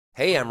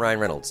Hey, I'm Ryan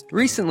Reynolds.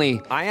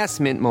 Recently, I asked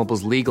Mint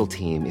Mobile's legal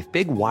team if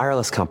big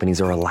wireless companies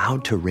are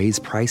allowed to raise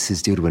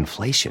prices due to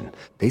inflation.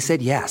 They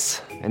said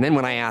yes. And then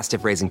when I asked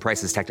if raising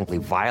prices technically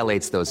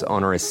violates those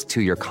onerous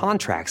two-year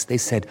contracts, they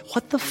said,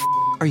 "What the f***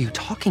 are you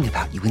talking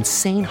about, you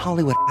insane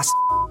Hollywood ass f-?"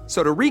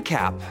 So to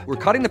recap, we're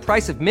cutting the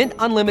price of Mint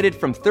Unlimited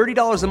from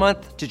 $30 a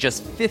month to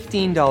just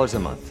 $15 a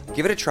month.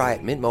 Give it a try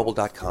at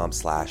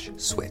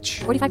mintmobile.com/switch.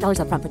 $45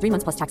 up front for 3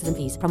 months plus taxes and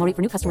fees. Promo rate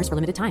for new customers for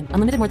limited time.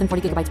 Unlimited more than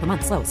 40 gigabytes per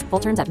month. Slows full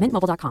terms at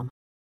mintmobile.com.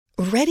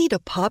 Ready to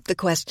pop the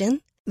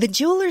question? The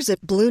jewelers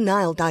at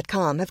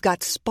BlueNile.com have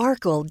got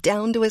sparkle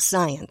down to a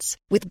science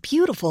with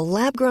beautiful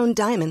lab-grown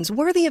diamonds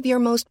worthy of your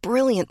most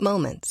brilliant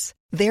moments.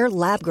 Their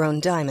lab-grown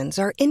diamonds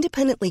are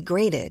independently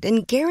graded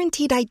and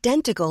guaranteed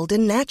identical to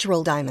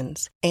natural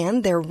diamonds,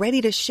 and they're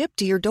ready to ship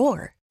to your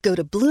door. Go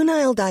to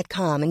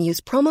BlueNile.com and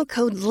use promo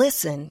code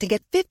LISTEN to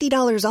get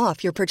 $50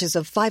 off your purchase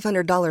of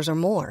 $500 or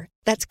more.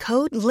 That's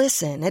code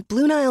LISTEN at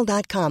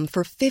BlueNile.com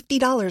for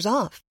 $50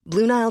 off.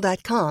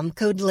 BlueNile.com,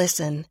 code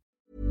LISTEN.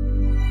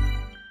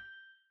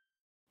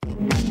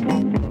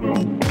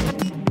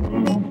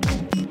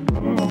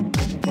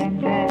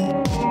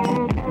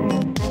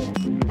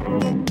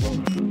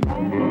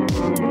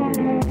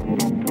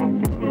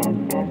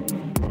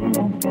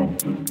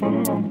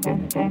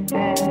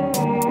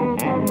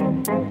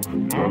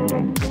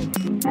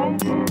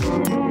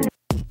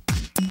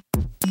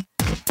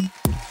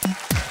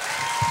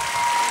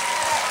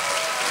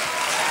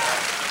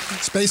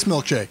 Space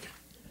milkshake.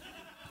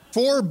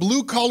 4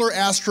 blue-collar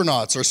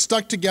astronauts are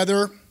stuck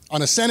together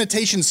on a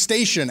sanitation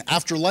station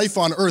after life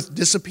on Earth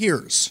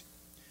disappears.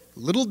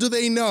 Little do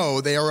they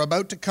know they are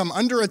about to come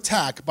under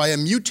attack by a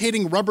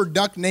mutating rubber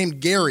duck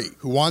named Gary,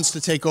 who wants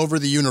to take over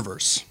the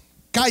universe.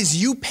 Guys,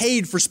 you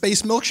paid for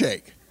Space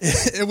Milkshake.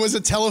 It was a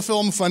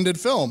Telefilm-funded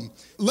film.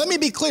 Let me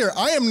be clear,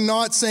 I am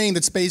not saying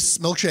that Space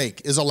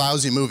Milkshake is a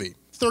lousy movie.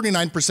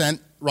 39%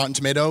 Rotten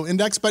Tomato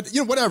index, but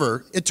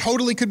whatever. It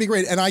totally could be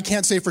great, and I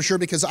can't say for sure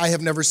because I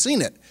have never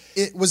seen it.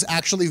 It was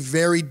actually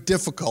very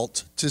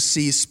difficult to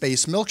see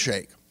Space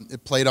Milkshake.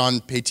 It played on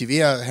pay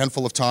TV a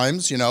handful of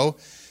times,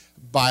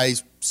 by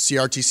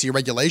CRTC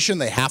regulation.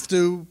 They have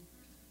to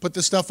put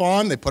this stuff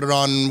on. They put it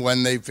on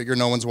when they figure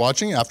no one's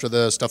watching, after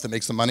the stuff that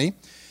makes the money.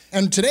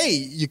 And today,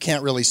 you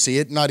can't really see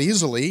it, not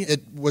easily.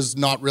 It was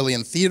not really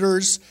in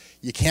theaters.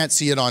 You can't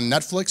see it on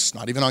Netflix,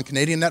 not even on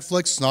Canadian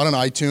Netflix, not on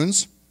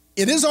iTunes.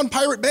 It is on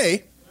Pirate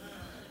Bay.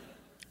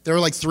 There are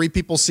like 3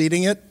 people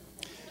seeding it.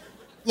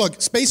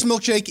 Look, Space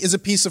Milkshake is a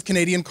piece of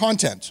Canadian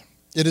content.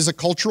 It is a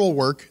cultural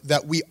work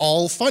that we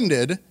all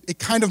funded. It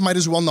kind of might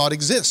as well not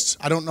exist.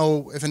 I don't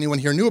know if anyone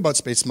here knew about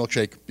Space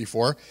Milkshake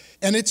before.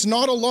 And it's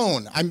not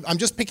alone. I'm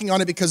just picking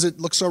on it because it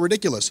looks so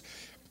ridiculous.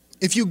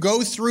 If you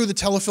go through the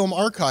Telefilm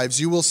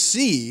archives, you will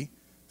see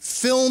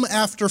film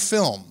after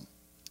film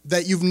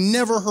that you've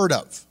never heard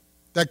of,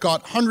 that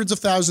got hundreds of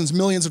thousands,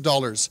 millions of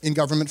dollars in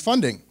government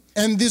funding.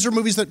 And these are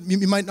movies that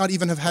you might not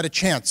even have had a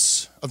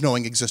chance of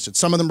knowing existed.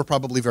 Some of them are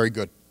probably very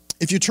good.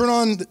 If you turn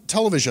on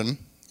television,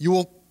 you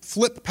will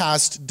flip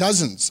past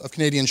dozens of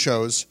Canadian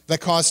shows that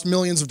cost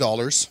millions of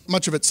dollars,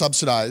 much of it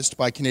subsidized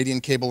by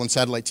Canadian cable and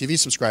satellite TV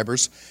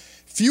subscribers,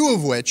 few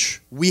of which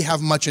we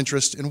have much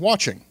interest in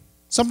watching.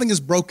 Something is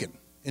broken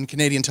in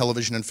Canadian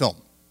television and film.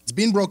 It's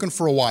been broken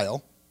for a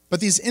while, but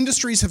these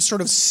industries have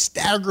sort of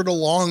staggered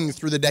along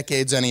through the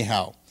decades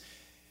anyhow.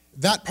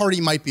 That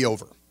party might be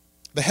over.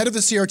 The head of the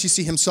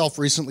CRTC himself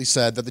recently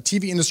said that the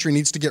TV industry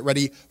needs to get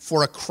ready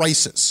for a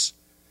crisis.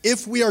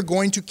 If we are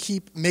going to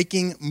keep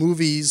making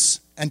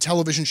movies and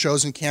television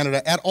shows in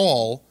Canada at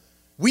all,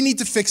 we need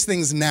to fix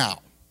things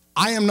now.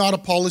 I am not a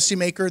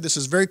policymaker. This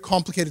is very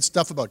complicated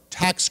stuff about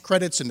tax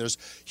credits, and there's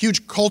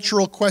huge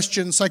cultural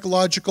questions,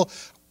 psychological.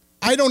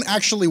 I don't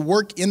actually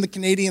work in the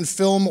Canadian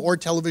film or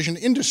television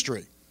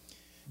industry,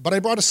 but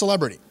I brought a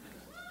celebrity.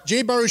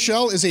 Jay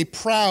Baruchel is a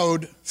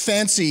proud,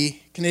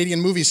 fancy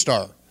Canadian movie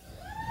star.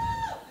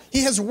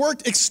 He has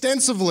worked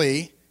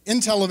extensively in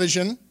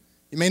television.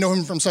 You may know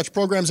him from such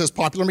programs as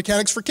Popular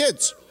Mechanics for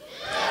Kids.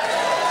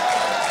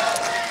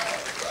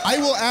 I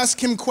will ask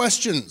him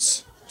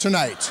questions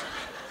tonight.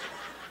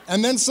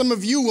 And then some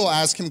of you will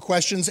ask him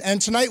questions.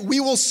 And tonight we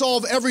will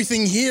solve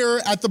everything here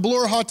at the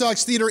Bloor Hot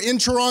Dogs Theatre in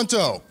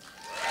Toronto.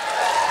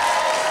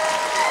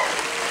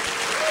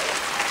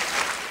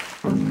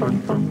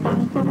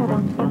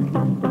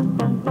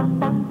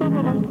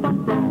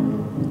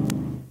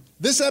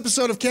 This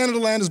episode of Canada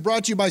Land is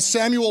brought to you by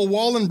Samuel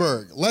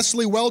Wallenberg,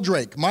 Leslie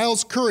Weldrake,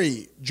 Miles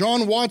Curry,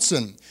 John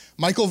Watson,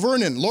 Michael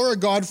Vernon, Laura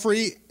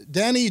Godfrey,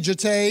 Danny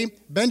Jete,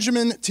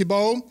 Benjamin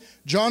Thibault,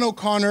 John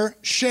O'Connor,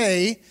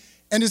 Shay.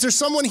 And is there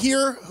someone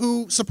here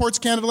who supports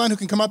Canada Land who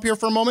can come up here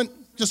for a moment?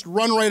 Just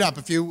run right up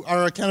if you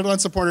are a Canada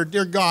Land supporter.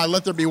 Dear God,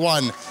 let there be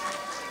one.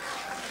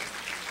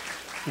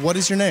 What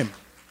is your name?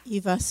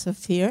 Eva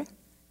Safir.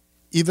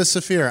 Eva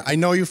Safir. I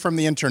know you from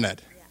the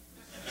internet.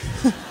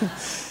 Yeah.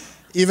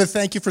 Eva,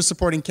 thank you for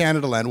supporting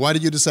Canada Land. Why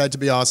did you decide to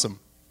be awesome?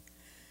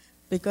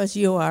 Because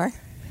you are.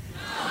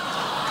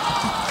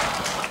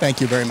 Thank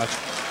you very much.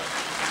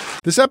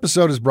 This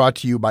episode is brought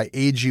to you by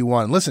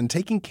AG1. Listen,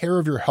 taking care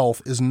of your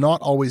health is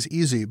not always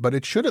easy, but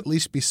it should at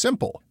least be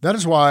simple. That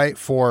is why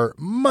for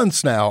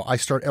months now, I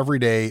start every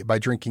day by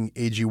drinking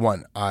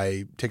AG1.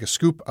 I take a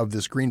scoop of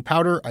this green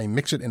powder, I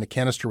mix it in a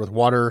canister with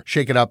water,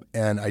 shake it up,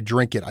 and I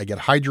drink it. I get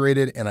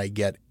hydrated and I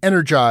get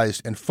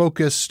energized and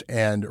focused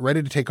and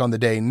ready to take on the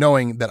day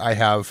knowing that I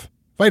have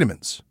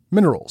vitamins,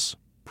 minerals,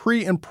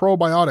 pre and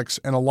probiotics,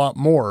 and a lot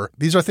more.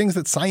 These are things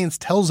that science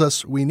tells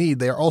us we need.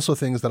 They are also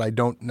things that I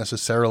don't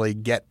necessarily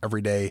get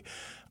every day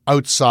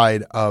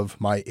outside of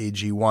my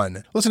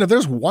AG1. Listen, if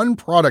there's one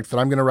product that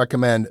I'm going to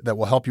recommend that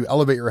will help you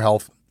elevate your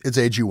health, it's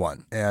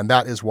AG1. And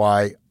that is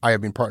why I have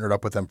been partnered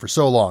up with them for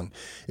so long.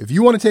 If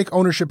you want to take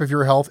ownership of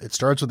your health, it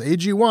starts with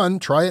AG1.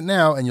 Try it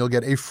now, and you'll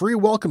get a free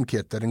welcome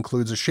kit that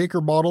includes a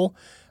shaker bottle,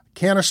 a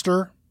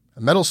canister,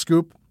 a metal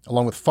scoop,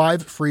 along with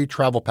 5 free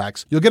travel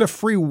packs. You'll get a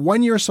free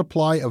 1-year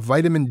supply of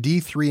vitamin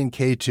D3 and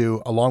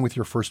K2 along with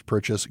your first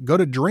purchase. Go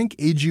to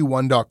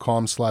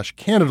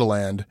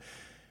drinkag1.com/Canadaland.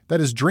 That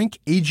is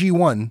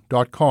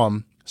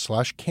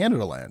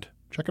drinkag1.com/Canadaland.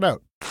 Check it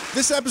out.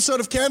 This episode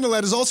of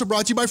Canadaland is also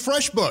brought to you by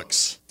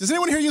FreshBooks. Does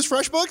anyone here use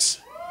FreshBooks?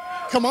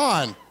 Come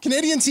on.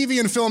 Canadian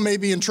TV and film may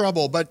be in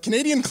trouble, but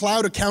Canadian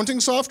cloud accounting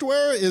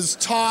software is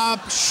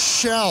top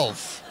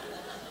shelf.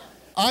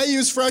 I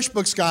use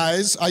FreshBooks,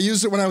 guys. I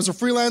used it when I was a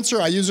freelancer.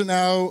 I use it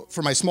now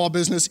for my small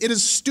business. It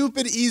is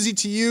stupid easy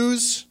to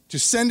use, to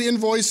send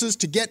invoices,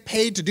 to get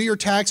paid, to do your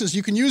taxes.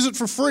 You can use it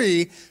for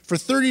free for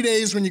 30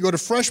 days when you go to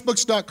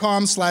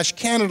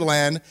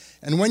freshbooks.com/Canadaland.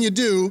 And when you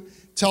do,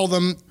 tell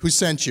them who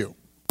sent you.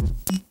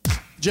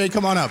 Jay,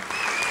 come on up.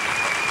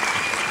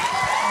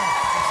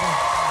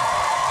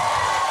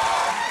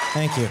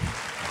 Thank you.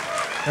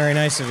 Very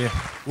nice of you.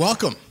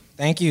 Welcome.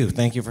 Thank you.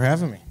 Thank you for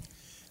having me.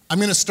 I'm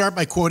going to start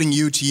by quoting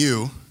you to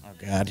you. Oh,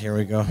 God, here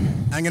we go.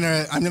 I'm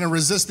gonna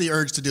resist the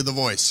urge to do the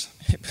voice.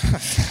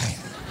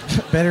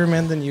 Better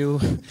men than you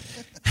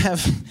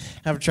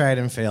have tried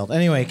and failed.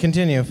 Anyway,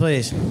 continue,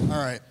 please. All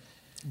right.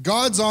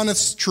 God's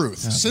honest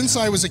truth. Since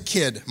I was a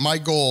kid, my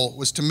goal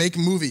was to make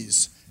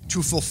movies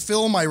to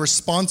fulfill my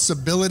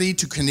responsibility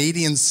to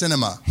Canadian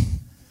cinema.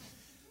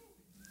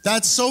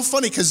 That's so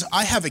funny because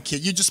I have a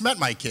kid. You just met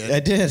my kid.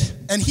 I did.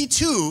 And he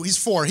too, he's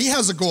 4. He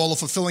has a goal of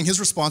fulfilling his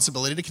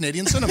responsibility to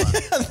Canadian cinema.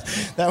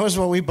 That was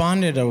what we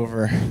bonded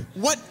over.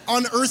 What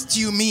on earth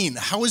do you mean?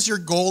 How is your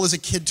goal as a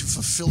kid to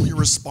fulfill your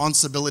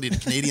responsibility to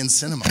Canadian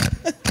cinema?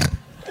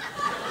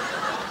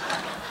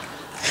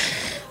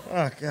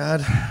 Oh,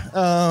 God.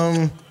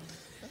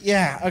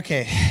 Yeah,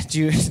 okay.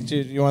 Do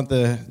you want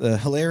the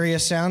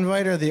hilarious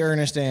soundbite or the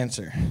earnest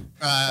answer?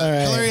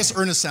 Right. Hilarious,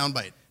 earnest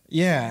soundbite.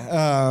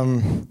 Yeah,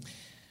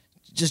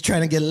 just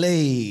trying to get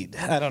laid.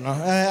 I don't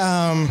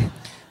know.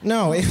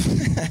 No,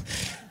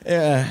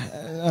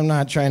 I'm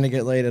not trying to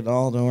get laid at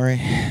all. Don't worry.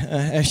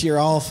 You're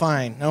all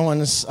fine. No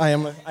one's. I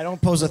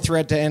don't pose a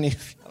threat to any.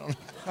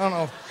 I don't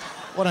know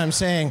what I'm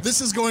saying.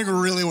 This is going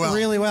really well.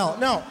 Really well.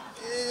 No,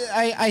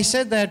 I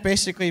said that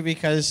basically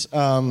because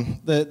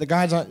the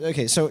guys.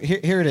 Okay, so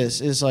here it is.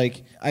 Is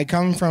like I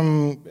come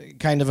from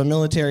kind of a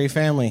military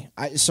family.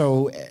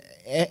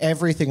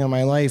 Everything in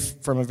my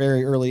life from a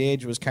very early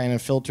age was kind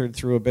of filtered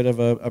through a bit of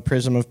a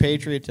prism of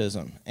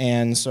patriotism.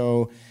 And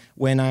so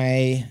when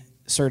I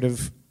sort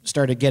of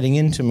started getting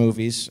into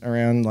movies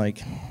around I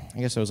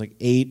guess I was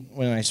 8,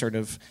 when I sort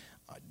of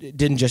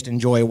didn't just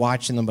enjoy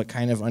watching them, but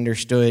kind of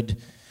understood.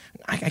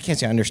 I can't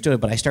say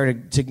understood, but I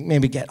started to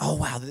maybe get, oh,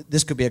 wow,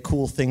 this could be a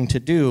cool thing to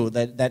do,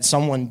 that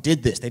someone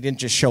did this. They didn't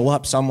just show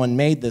up. Someone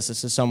made this.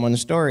 This is someone's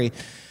story.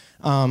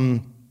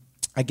 I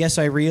guess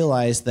I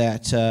realized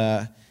that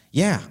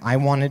I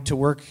wanted to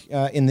work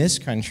in this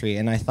country,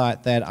 and I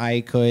thought that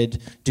I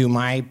could do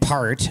my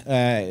part.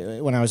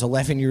 When I was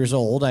 11 years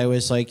old, I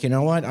was like, you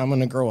know what, I'm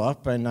going to grow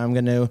up, and I'm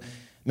going to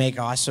make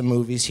awesome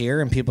movies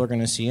here, and people are going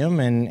to see them,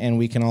 and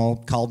we can all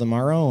call them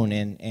our own.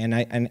 And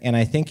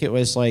I think it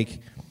was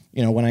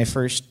when I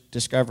first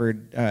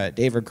discovered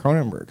David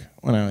Cronenberg,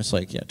 when I was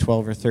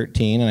 12 or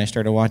 13, and I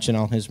started watching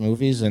all his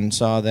movies and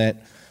saw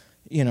that,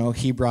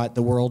 he brought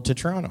the world to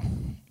Toronto,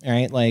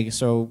 right?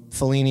 So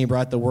Fellini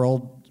brought the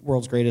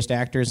world's greatest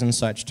actors and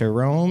such to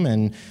Rome,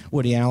 and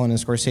Woody Allen and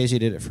Scorsese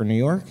did it for New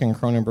York, and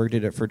Cronenberg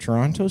did it for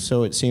Toronto.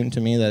 So it seemed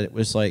to me that it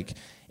was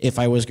if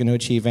I was going to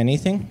achieve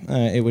anything,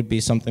 it would be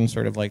something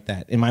sort of like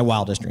that in my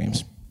wildest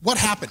dreams. What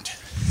happened?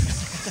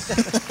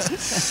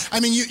 I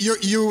mean,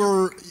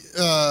 you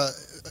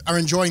are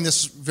enjoying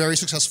this very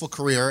successful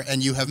career,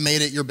 and you have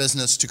made it your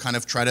business to kind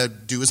of try to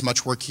do as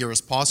much work here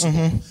as possible.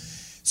 Mm-hmm.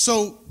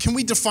 So can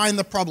we define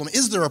the problem?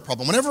 Is there a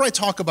problem? Whenever I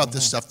talk about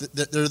this stuff,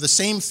 they're the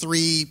same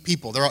 3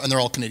 people, they're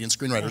all Canadian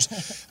screenwriters,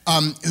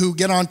 who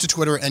get onto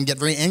Twitter and get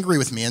very angry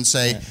with me and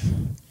say,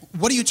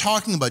 what are you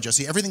talking about,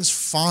 Jesse? Everything's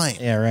fine.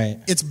 Yeah, right.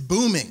 It's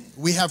booming.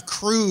 We have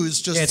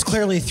crews just... Yeah, it's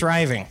clearly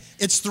thriving.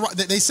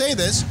 They say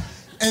this,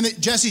 and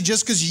Jesse,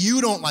 just because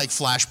you don't like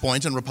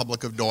Flashpoint and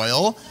Republic of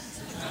Doyle...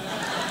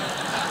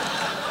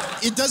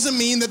 it doesn't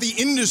mean that the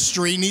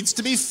industry needs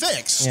to be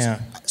fixed. Yeah.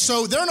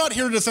 So they're not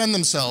here to defend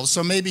themselves,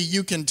 so maybe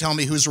you can tell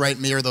me who's right,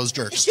 me or those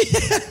jerks.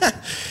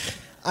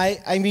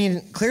 I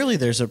mean, clearly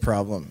there's a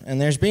problem, and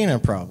there's been a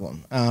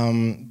problem.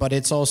 But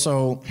it's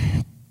also,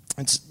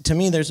 to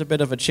me, there's a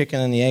bit of a chicken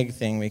and the egg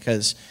thing,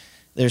 because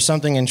there's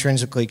something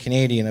intrinsically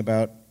Canadian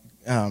about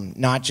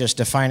not just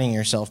defining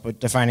yourself, but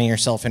defining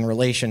yourself in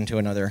relation to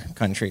another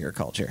country or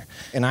culture.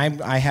 And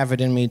I have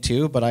it in me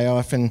too, but I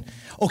often,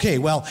 okay,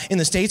 well, in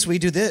the States we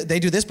do this,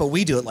 they do this, but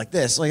we do it like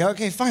this. Like,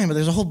 okay, fine, but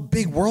there's a whole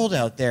big world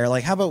out there.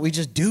 Like, how about we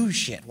just do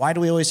shit? Why do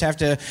we always have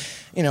to,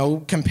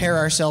 compare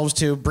ourselves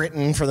to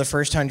Britain for the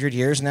first 100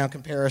 years, and now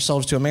compare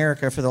ourselves to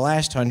America for the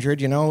last 100,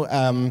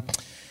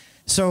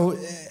 So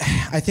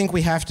I think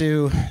we have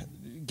to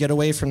get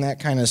away from that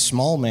kind of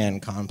small man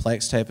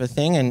complex type of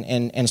thing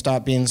and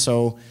stop being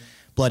so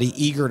bloody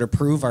eager to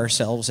prove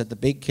ourselves at the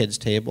big kids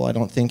table. I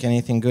don't think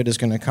anything good is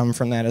going to come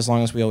from that as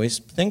long as we always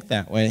think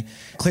that way.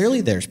 Clearly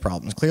there's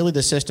problems. Clearly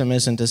the system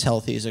isn't as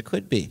healthy as it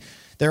could be.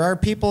 There are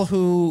people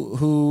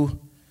who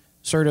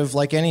sort of,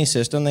 like any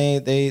system,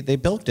 they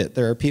bilked it.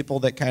 There are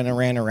people that kind of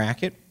ran a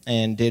racket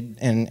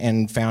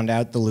and found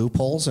out the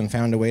loopholes and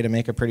found a way to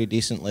make a pretty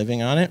decent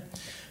living on it.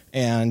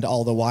 And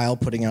all the while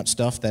putting out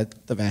stuff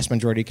that the vast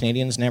majority of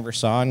Canadians never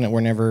saw and were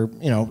never,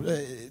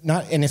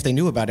 and if they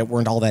knew about it,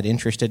 weren't all that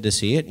interested to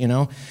see it,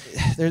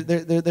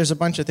 There's a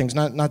bunch of things,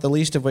 not the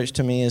least of which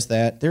to me is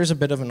that there's a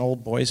bit of an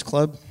old boys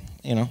club,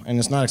 and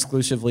it's not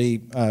exclusively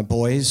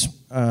boys,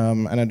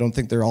 and I don't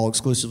think they're all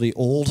exclusively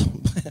old.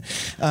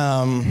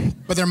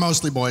 But they're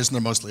mostly boys and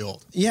they're mostly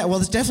old. Yeah, well,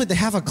 they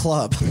have a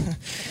club,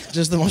 which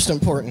is the most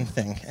important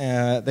thing.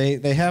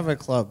 They have a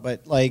club,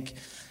 but,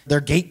 they're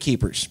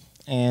gatekeepers.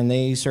 And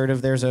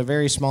there's a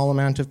very small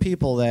amount of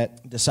people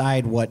that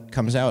decide what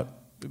comes out,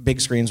 big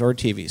screens or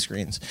TV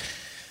screens.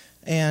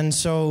 And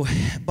so,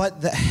 but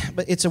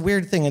it's a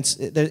weird thing. It's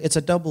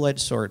a double-edged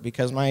sword,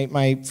 because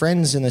my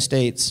friends in the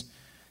States,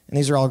 and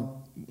these are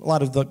all, a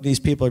lot of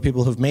these people are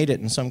people who've made it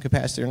in some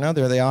capacity or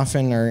another, they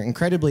often are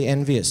incredibly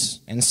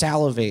envious and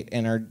salivate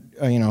and are,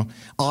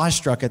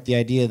 awestruck at the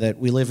idea that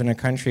we live in a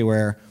country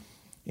where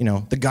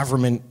the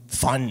government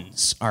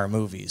funds our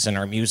movies and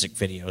our music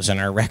videos and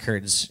our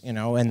records,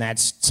 and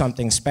that's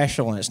something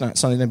special, and it's not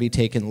something to be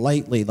taken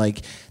lightly.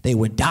 Like, they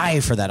would die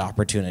for that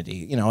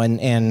opportunity,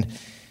 and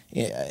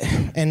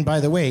by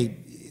the way,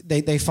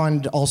 they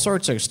fund all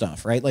sorts of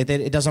stuff, right? Like,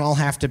 it doesn't all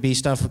have to be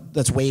stuff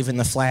that's waving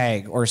the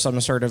flag or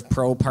some sort of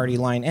pro-party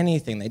line,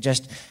 anything. They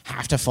just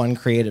have to fund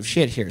creative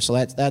shit here. So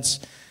that's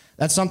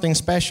something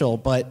special,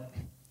 but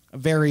a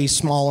very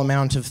small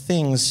amount of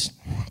things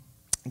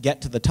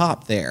get to the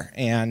top there,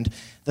 and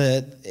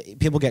the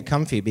people get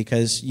comfy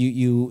because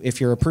you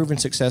if you're a proven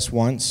success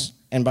once,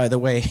 and by the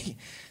way,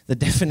 the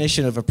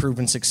definition of a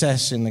proven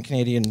success in the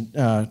Canadian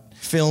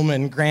film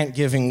and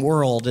grant-giving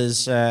world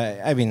is,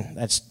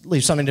 that's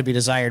leaves something to be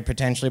desired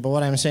potentially, but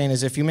what I'm saying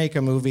is if you make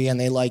a movie and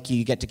they like you,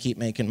 you get to keep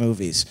making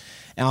movies,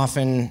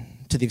 often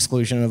to the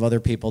exclusion of other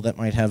people that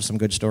might have some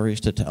good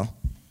stories to tell.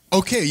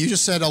 Okay, you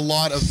just said a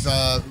lot of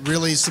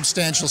really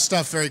substantial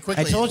stuff very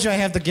quickly. I told you I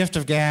have the gift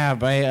of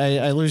gab.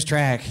 I lose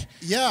track.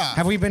 Yeah.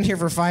 Have we been here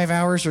for 5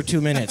 hours or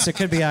 2 minutes? It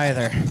could be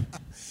either.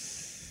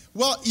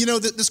 Well,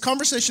 this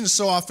conversation is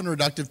so often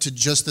reductive to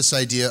just this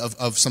idea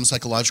of some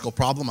psychological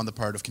problem on the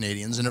part of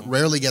Canadians, and it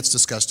rarely gets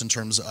discussed in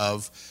terms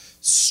of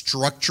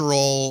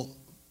structural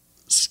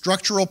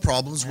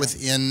problems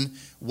within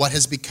what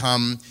has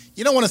become,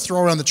 you don't want to throw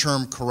around the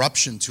term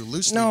corruption too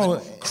loosely,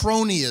 but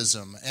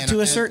cronyism. To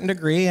a certain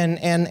degree,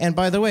 and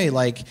by the way,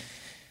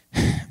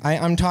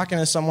 I'm talking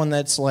to someone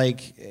that's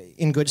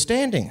in good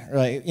standing,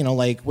 right?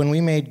 When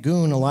we made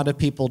Goon, a lot of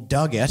people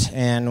dug it,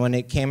 and when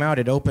it came out,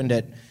 it opened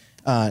at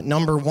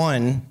number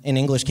 1 in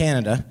English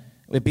Canada.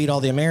 It beat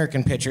all the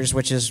American pictures,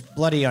 which is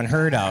bloody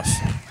unheard of.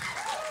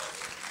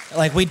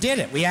 We did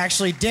it. We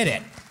actually did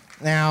it.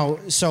 Now,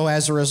 so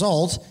as a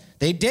result,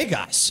 they dig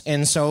us.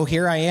 And so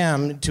here I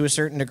am, to a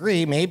certain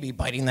degree, maybe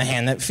biting the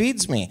hand that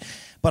feeds me.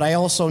 But I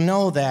also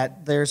know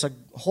that there's a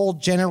whole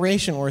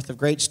generation worth of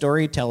great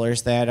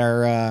storytellers that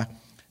are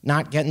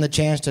not getting the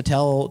chance to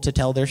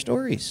tell their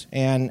stories.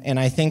 And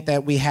I think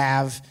that we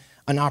have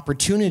an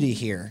opportunity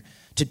here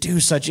to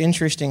do such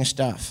interesting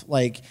stuff.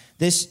 Like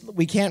this,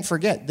 we can't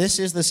forget, this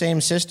is the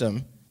same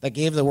system that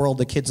gave the world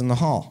The Kids in the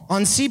Hall.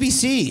 On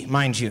CBC,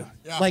 mind you.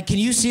 Yeah. Can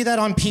you see that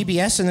on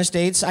PBS in the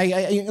States?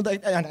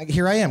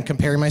 Here I am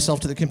comparing us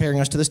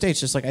to the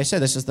States. Just like I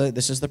said, this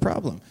is the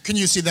problem. Can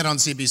you see that on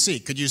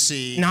CBC? Could you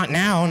see? Not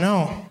now,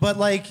 no. But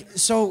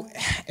so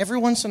every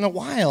once in a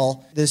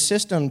while, this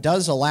system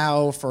does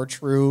allow for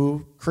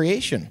true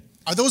creation.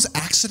 Are those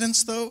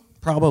accidents, though?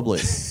 Probably.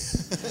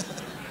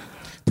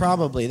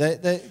 Probably.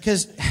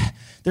 Because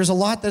there's a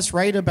lot that's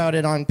right about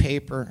it on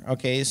paper.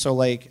 Okay, so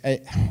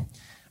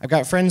I've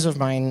got friends of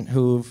mine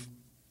who've,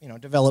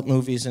 developed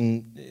movies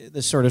in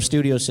this sort of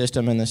studio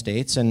system in the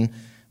States, and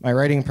my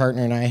writing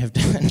partner and I have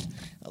done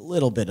a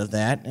little bit of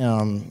that,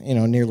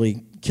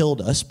 nearly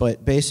killed us,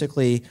 but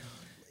basically,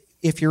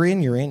 if you're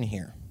in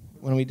here.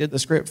 When we did the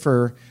script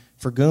for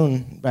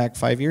Goon back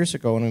 5 years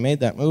ago when we made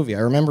that movie, I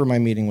remember my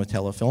meeting with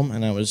Telefilm,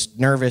 and I was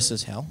nervous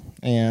as hell,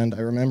 and I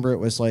remember it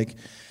was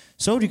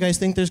so do you guys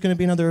think there's going to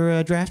be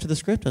another draft of the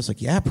script? I was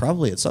like, yeah,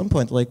 probably at some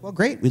point. They're like, well,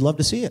 great, we'd love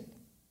to see it.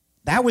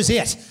 That was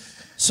it.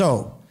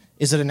 So,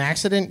 is it an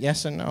accident?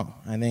 Yes and no.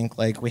 I think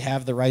like we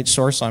have the right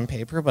source on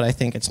paper, but I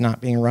think it's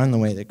not being run the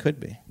way that could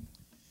be.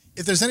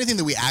 If there's anything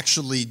that we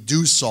actually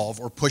do solve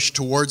or push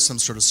towards some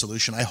sort of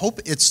solution, I hope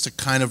it's to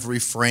kind of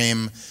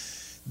reframe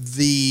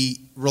the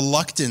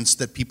reluctance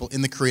that people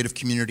in the creative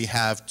community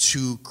have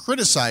to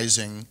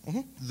criticizing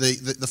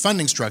the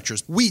funding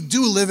structures. We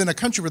do live in a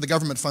country where the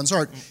government funds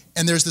art,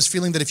 and there's this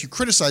feeling that if you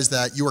criticize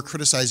that, you are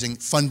criticizing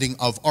funding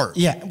of art.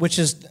 Yeah, which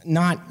is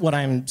not what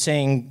I'm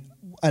saying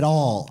at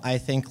all. I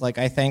think, like,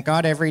 I thank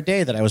God every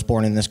day that I was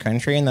born in this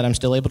country and that I'm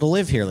still able to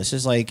live here. This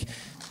is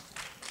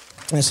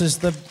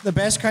the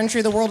best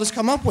country the world has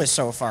come up with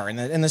so far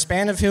in the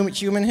span of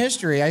human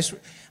history.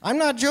 I'm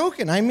not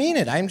joking. I mean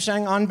it. I'm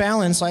saying on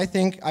balance, I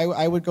think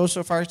I would go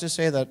so far as to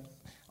say that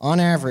on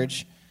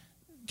average,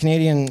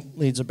 Canadian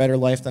leads a better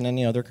life than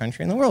any other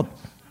country in the world.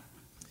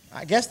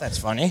 I guess that's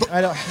funny.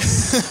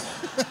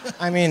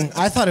 I mean,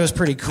 I thought it was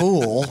pretty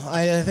cool.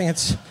 I think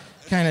it's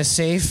kind of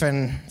safe,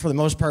 and for the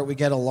most part we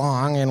get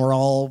along, and we're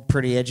all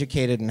pretty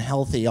educated and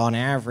healthy on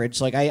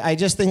average. Like I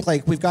just think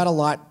like we've got a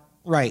lot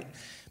right,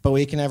 but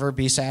we can never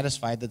be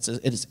satisfied that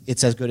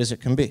it's as good as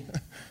it can be.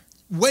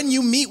 When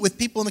you meet with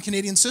people in the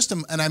Canadian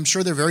system, and I'm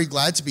sure they're very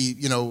glad to be,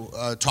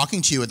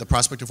 talking to you at the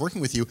prospect of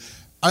working with you,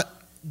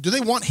 do they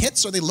want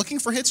hits? Are they looking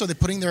for hits? Are they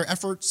putting their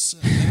efforts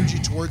and energy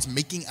towards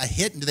making a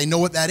hit? And do they know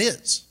what that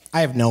is?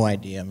 I have no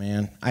idea,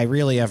 man. I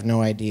really have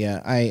no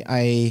idea.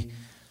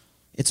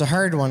 It's a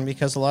hard one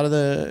because a lot of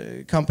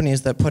the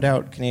companies that put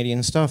out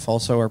Canadian stuff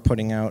also are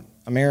putting out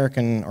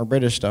American or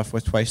British stuff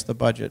with twice the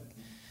budget.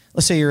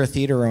 Let's say you're a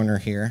theater owner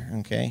here,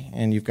 okay,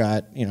 and you've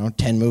got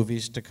 10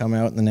 movies to come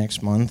out in the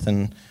next month,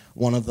 and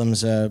one of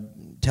them's a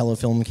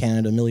Telefilm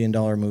Canada $1 million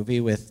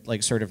movie with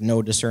like sort of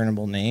no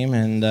discernible name,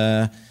 and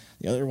the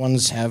other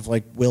ones have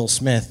like Will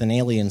Smith and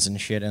aliens and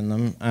shit in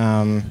them.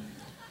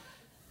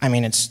 I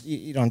mean, it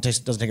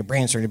doesn't take a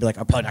brain surgeon to be like,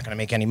 I'm probably not going to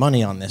make any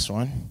money on this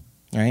one,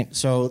 right?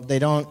 So they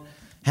don't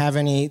have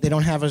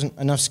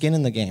enough skin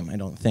in the game, I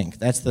don't think.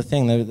 That's the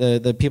thing.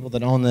 The people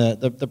that own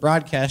the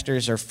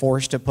broadcasters are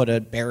forced to put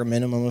a bare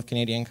minimum of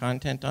Canadian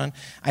content on.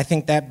 I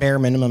think that bare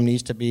minimum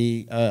needs to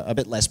be a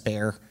bit less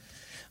bare.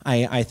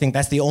 I think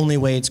that's the only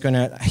way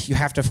you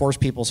have to force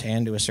people's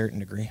hand to a certain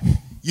degree.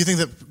 You think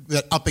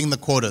that upping the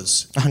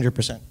quotas?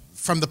 100%.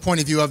 From the point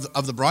of view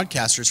of the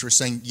broadcasters who are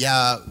saying,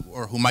 yeah,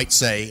 or who might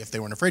say, if they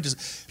weren't afraid to,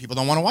 people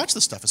don't want to watch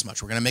this stuff as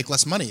much. We're going to make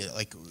less money.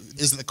 Like,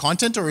 is it the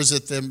content or is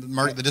it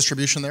the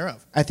distribution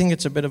thereof? I think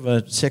it's a bit of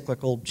a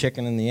cyclical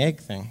chicken and the egg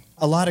thing.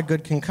 A lot of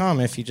good can come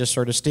if you just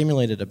sort of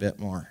stimulate it a bit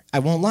more. I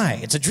won't lie.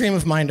 It's a dream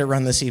of mine to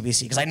run the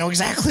CBC because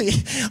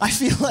I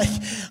feel like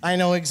I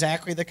know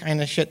exactly the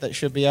kind of shit that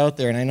should be out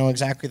there, and I know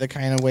exactly the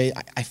kind of way,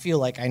 I feel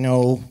like I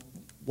know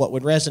what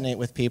would resonate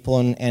with people,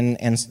 and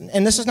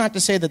this is not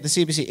to say that the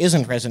CBC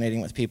isn't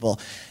resonating with people.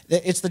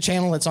 It's the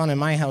channel that's on in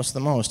my house the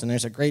most, and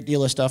there's a great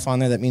deal of stuff on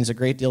there that means a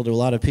great deal to a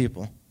lot of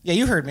people. Yeah,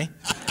 you heard me.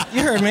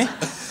 You heard me.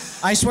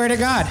 I swear to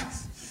God.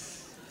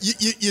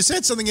 You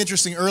said something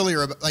interesting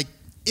earlier about, like,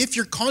 if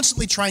you're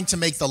constantly trying to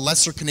make the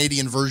lesser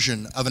Canadian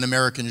version of an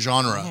American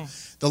genre,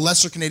 the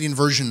lesser Canadian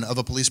version of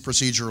a police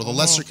procedure, or the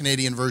lesser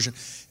Canadian version,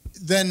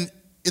 then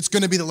it's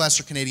going to be the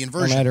lesser Canadian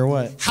version. No matter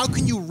what. How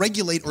can you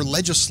regulate or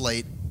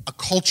legislate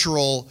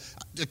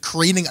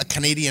creating a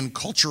Canadian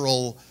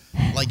cultural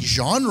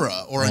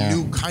genre or a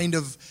new kind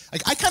of,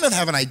 I kind of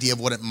have an idea of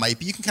what it might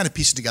be. You can kind of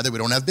piece it together. We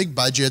don't have big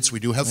budgets. We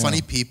do have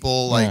funny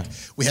people.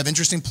 We have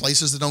interesting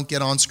places that don't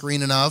get on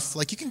screen enough.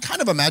 Like, you can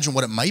kind of imagine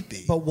what it might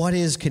be. But what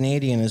is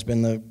Canadian has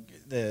been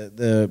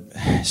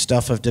the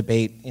stuff of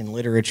debate in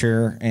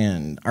literature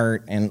and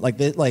art, and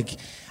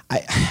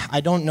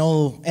I don't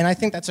know, and I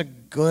think that's a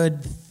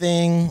good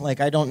thing. Like,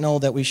 I don't know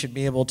that we should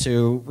be able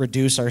to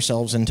reduce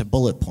ourselves into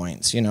bullet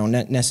points,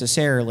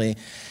 necessarily.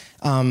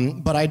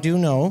 But I do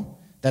know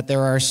that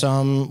there are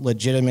some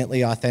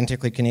legitimately,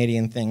 authentically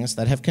Canadian things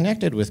that have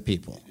connected with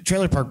people.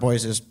 Trailer Park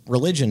Boys is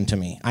religion to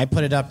me. I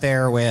put it up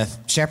there with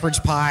Shepherd's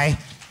Pie,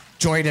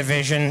 Joy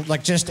Division,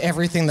 like just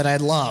everything that I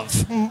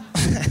love.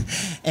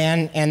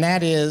 and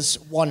that is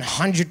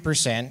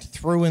 100%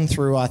 through and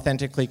through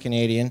authentically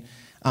Canadian.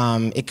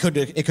 It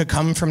could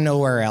come from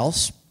nowhere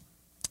else,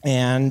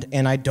 and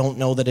I don't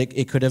know that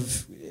it could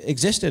have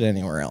existed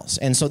anywhere else.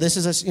 And so this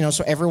is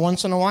so every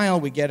once in a while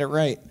we get it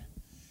right.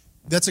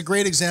 That's a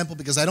great example,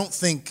 because I don't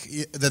think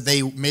that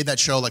they made that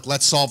show like,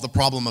 let's solve the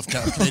problem of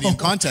Canadian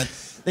content.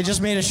 They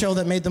just made a show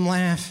that made them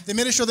laugh. They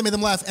made a show that made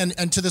them laugh.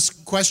 And to this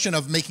question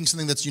of making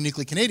something that's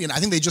uniquely Canadian, I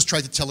think they just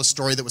tried to tell a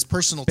story that was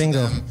personal to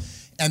them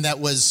and that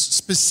was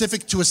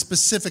specific to a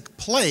specific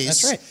place.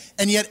 That's right.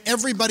 And yet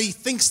everybody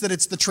thinks that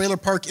it's the trailer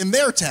park in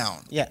their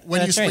town. Yeah,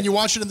 when you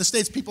watch it in the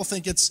States, people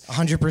think it's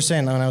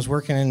 100%. When I was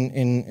working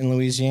in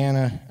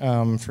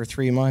Louisiana for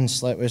 3 months,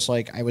 that was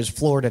like, I was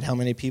floored at how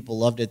many people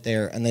loved it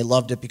there, and they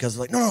loved it because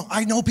like, no,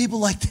 I know people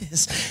like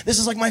this. This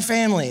is like my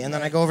family. And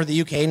then I go over to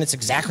the UK, and it's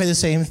exactly the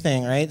same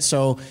thing, right?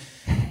 So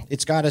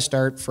it's got to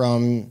start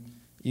from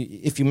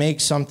if you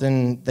make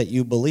something that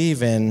you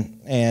believe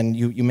in and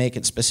you make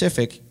it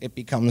specific, it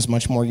becomes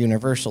much more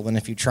universal than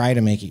if you try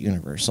to make it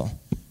universal.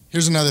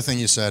 Here's another thing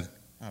you said.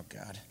 Oh,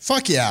 God.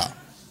 Fuck yeah.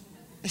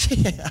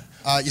 Yeah.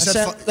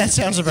 That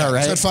sounds about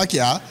right. You said fuck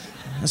yeah.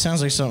 That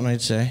sounds like something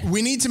I'd say.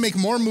 We need to make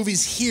more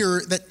movies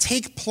here that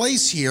take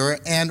place here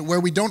and where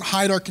we don't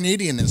hide our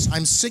Canadianness.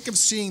 I'm sick of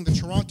seeing the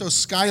Toronto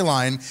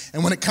skyline,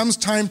 and when it comes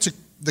time to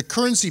the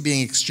currency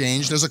being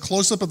exchanged, there's a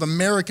close-up of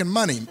American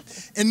money.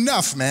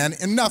 Enough, man.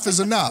 Enough is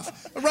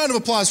enough. A round of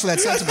applause for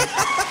that sentiment.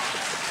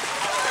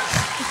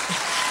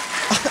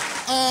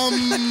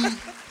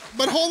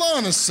 But hold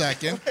on a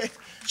second.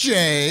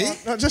 Jay.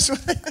 No, just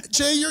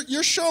Jay,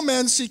 your show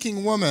Man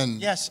Seeking Woman.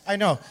 Yes, I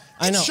know.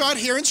 It's shot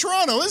here in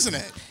Toronto, isn't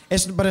it?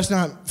 But it's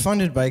not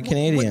funded by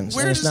Canadians.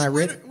 Where does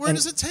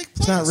it take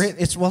place?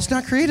 It's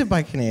not created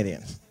by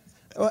Canadians.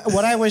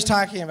 What I was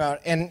talking about,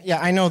 and yeah,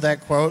 I know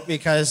that quote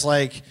because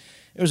like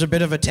it was a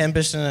bit of a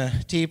tempest in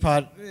a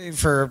teapot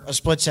for a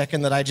split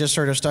second that I just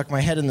sort of stuck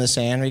my head in the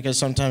sand because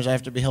sometimes I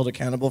have to be held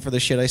accountable for the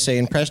shit I say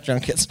in press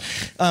junkets.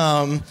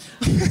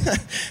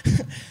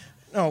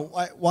 No,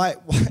 why?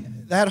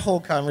 That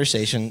whole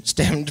conversation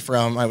stemmed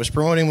from I was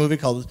promoting a movie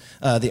called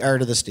The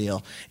Art of the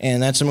Steal,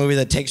 and that's a movie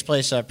that takes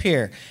place up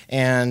here.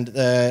 And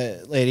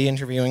the lady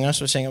interviewing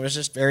us was saying it was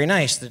just very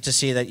nice to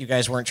see that you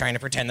guys weren't trying to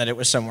pretend that it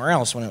was somewhere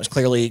else when it was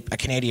clearly a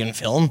Canadian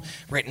film,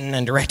 written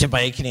and directed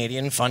by a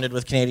Canadian, funded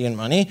with Canadian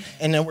money,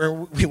 and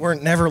we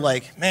weren't never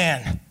like,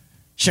 man,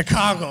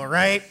 Chicago,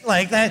 right?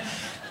 Like that.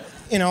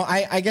 You know,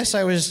 I guess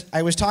I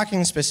was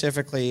talking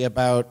specifically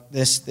about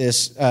this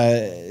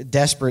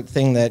desperate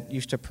thing that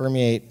used to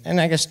permeate, and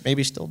I guess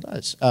maybe still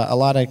does, a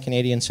lot of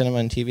Canadian cinema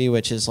and TV,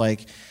 which is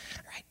like,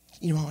 all right,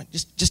 you know,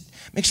 just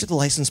make sure the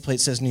license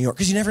plate says New York,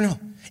 because you never know,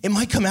 it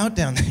might come out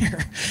down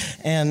there,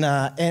 and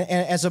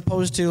as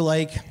opposed to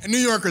like New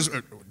Yorkers,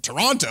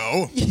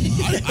 Toronto,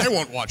 I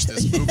won't watch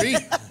this movie.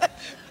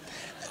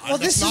 Well,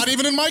 this not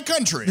even in my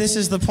country. This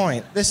is the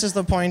point. This is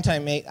the point I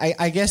made.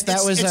 I guess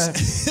that was a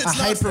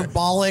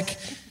hyperbolic,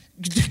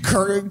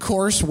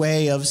 coarse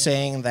way of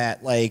saying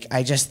that. Like,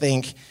 I just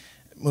think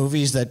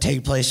movies that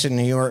take place in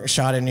New York,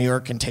 shot in New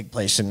York, can take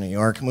place in New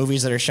York.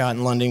 Movies that are shot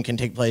in London can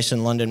take place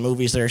in London.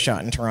 Movies that are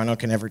shot in Toronto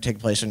can never take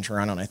place in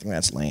Toronto, and I think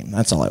that's lame.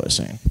 That's all I was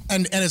saying.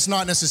 And it's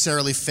not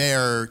necessarily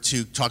fair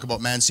to talk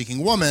about Man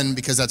Seeking Woman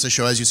because that's a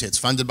show, as you say, it's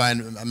funded by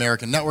an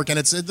American network, and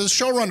it's the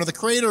showrunner, the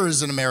creator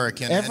is an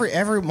American.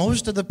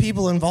 Most of the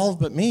people involved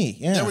but me,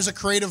 yeah. There was a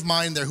creative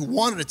mind there who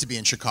wanted it to be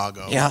in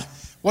Chicago. Yeah.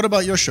 What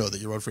about your show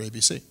that you wrote for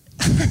ABC?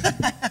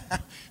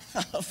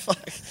 Oh,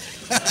 fuck.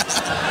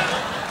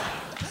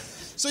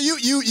 So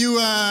you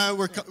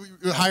were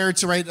hired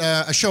to write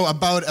a show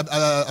about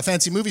a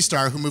fancy movie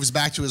star who moves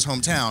back to his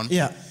hometown.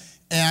 Yeah.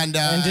 And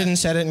didn't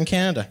set it in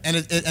Canada. And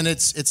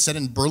it's set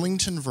in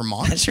Burlington,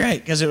 Vermont. That's right,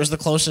 because it was the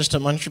closest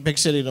to big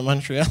city to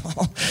Montreal,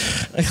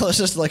 the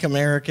closest like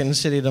American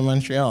city to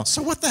Montreal.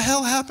 So what the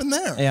hell happened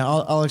there? Yeah,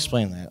 I'll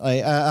explain that.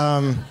 Like,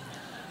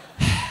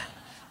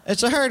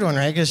 it's a hard one,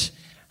 right? Because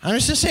I'm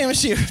just the same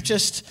as you,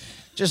 just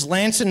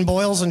lancing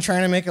boils and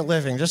trying to make a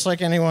living, just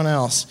like anyone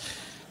else.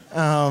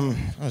 That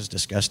was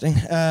disgusting.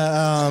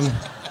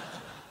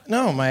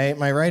 No,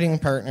 my writing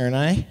partner and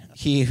I,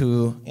 he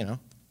who, you know,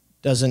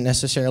 doesn't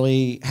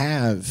necessarily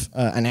have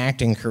an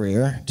acting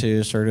career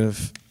to sort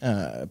of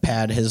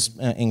pad his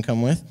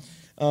income with,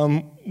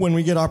 when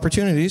we get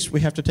opportunities, we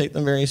have to take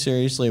them very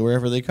seriously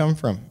wherever they come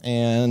from.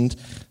 And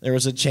there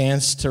was a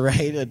chance to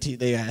write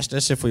they asked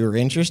us if we were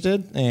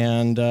interested,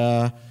 and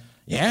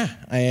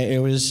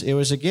it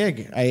was a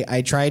gig.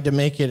 I tried to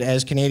make it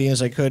as Canadian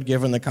as I could,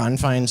 given the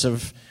confines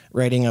of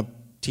writing a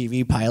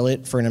TV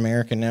pilot for an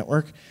American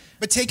network.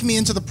 But take me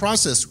into the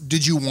process.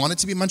 Did you want it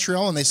to be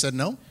Montreal and they said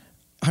no?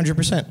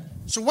 100%.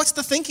 So what's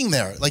the thinking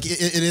there? Like,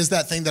 it is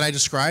that thing that I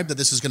described, that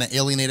this is going to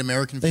alienate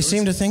American viewers? They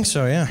seem to think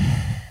so, yeah.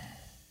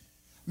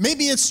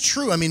 Maybe it's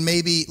true. I mean,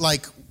 maybe,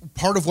 like,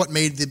 part of what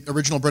made the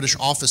original British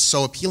Office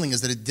so appealing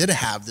is that it did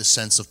have this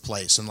sense of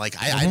place. And, like,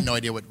 I had no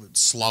idea what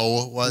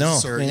slow was.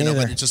 But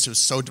it was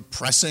so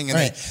depressing. And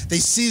right. they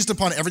seized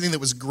upon everything that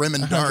was grim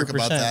and dark 100%.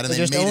 about that. And they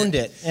just owned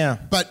it, yeah.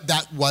 But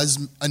that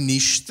was a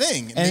niche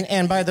thing.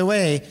 And by the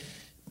way,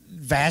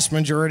 vast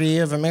majority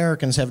of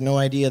Americans have no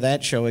idea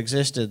that show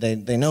existed.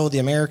 They know the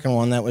American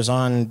one that was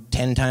on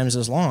 10 times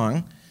as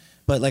long,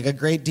 but like a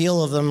great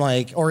deal of them,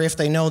 like, or if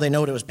they know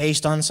it was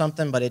based on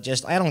something, but it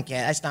just, I don't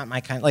get, it's not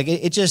my kind, like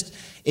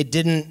it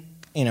didn't,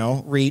 you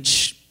know,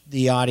 reach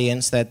the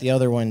audience that the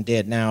other one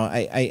did. Now,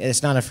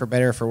 it's not a for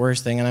better or for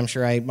worse thing, and I'm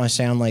sure I must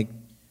sound like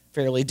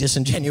fairly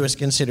disingenuous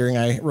considering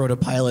I wrote a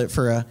pilot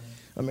for a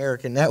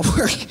American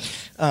network.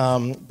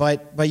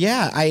 But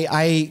yeah,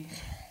 I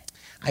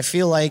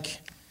feel like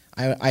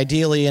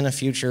ideally in the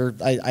future,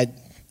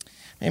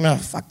 maybe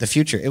not fuck the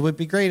future. It would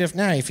be great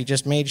if you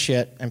just made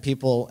shit and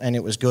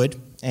it was good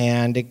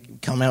and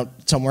it come out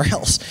somewhere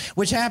else.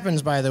 Which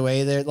happens, by the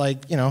way. They're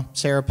like, you know,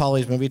 Sarah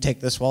Polley's movie Take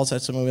This Waltz.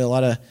 That's a movie a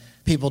lot of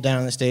people down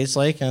in the States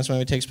like, and this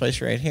movie takes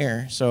place right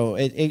here. So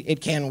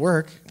it can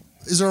work.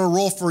 Is there a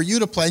role for you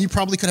to play? And you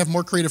probably could have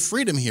more creative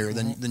freedom here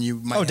than you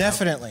might. Oh,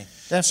 definitely.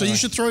 Definitely. So you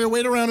should throw your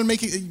weight around and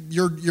make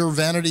your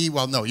vanity.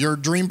 Well, no, your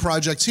dream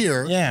projects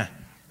here. Yeah.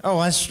 Oh,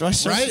 that's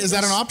right. Is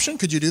that an option?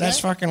 Could you do that? That's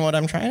fucking what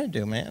I'm trying to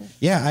do, man.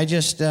 Yeah, I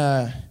just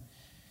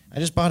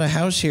bought a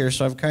house here,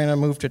 so I've kind of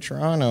moved to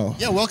Toronto.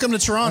 Yeah, welcome to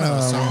Toronto.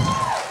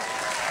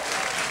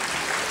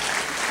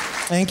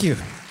 Thank you.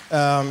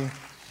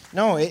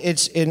 No,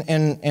 it's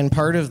and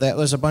part of that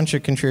was a bunch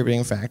of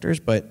contributing factors,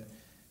 but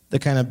the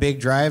kind of big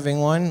driving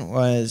one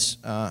was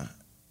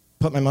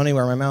put my money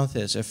where my mouth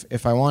is.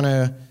 If I want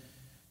to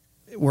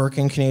work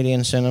in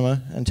Canadian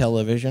cinema and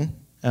television,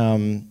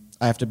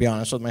 I have to be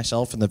honest with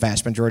myself, and the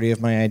vast majority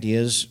of my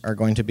ideas are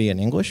going to be in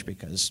English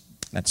because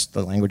that's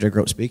the language I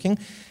grew up speaking.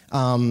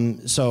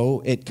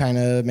 So it kind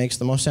of makes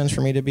the most sense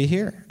for me to be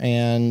here.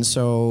 And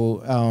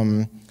so,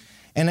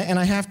 and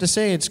I have to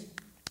say,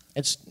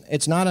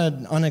 it's not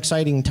an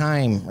unexciting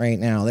time right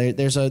now.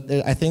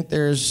 I think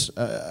there's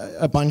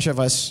a bunch of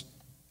us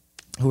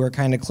who are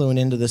kind of cluing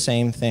into the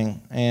same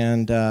thing,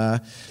 and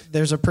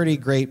there's a pretty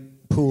great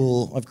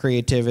pool of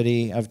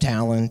creativity, of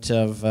talent,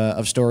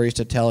 of stories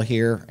to tell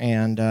here.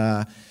 And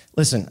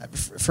listen,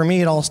 for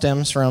me, it all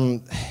stems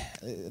from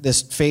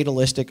this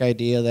fatalistic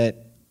idea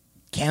that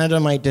Canada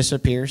might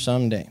disappear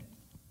someday.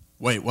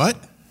 Wait, what?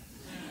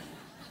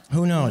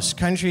 Who knows?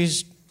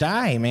 Countries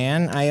die,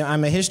 man.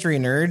 I'm a history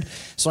nerd,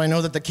 so I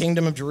know that the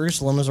Kingdom of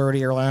Jerusalem is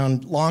already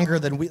around longer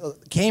than we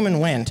came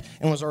and went,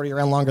 and was already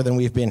around longer than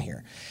we've been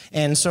here.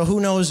 And so who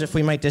knows if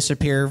we might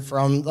disappear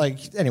from,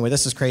 anyway,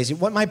 this is crazy.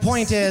 What my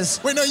point is...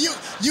 Wait, no,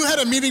 you had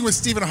a meeting with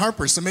Stephen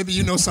Harper, so maybe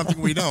you know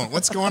something we don't.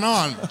 What's going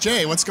on?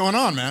 Jay, what's going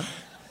on, man?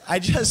 I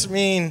just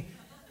mean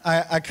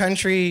a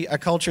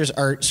culture's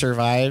art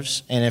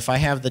survives, and if I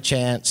have the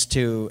chance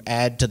to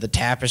add to the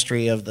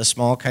tapestry of the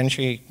small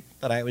country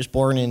that I was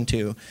born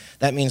into,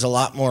 that means a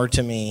lot more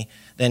to me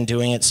than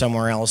doing it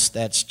somewhere else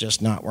that's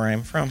just not where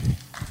I'm from.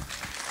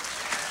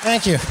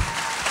 Thank you.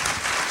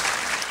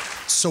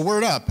 So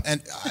word up,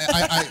 and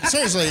I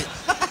seriously,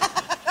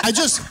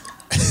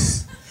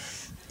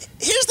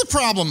 here's the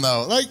problem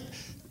though,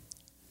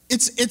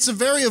 it's a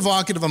very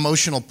evocative,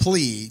 emotional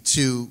plea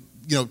to,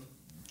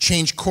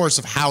 change course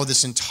of how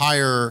this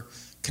entire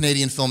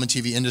Canadian film and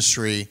TV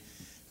industry.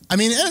 I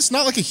mean, it's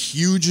not like a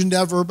huge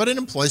endeavor, but it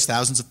employs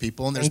thousands of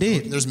people, and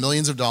there's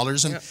millions of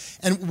dollars.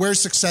 And where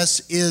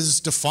success is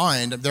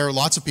defined, there are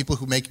lots of people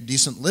who make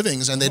decent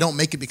livings, and they don't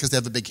make it because they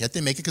have a big hit.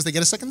 They make it because they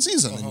get a second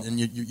season, and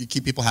you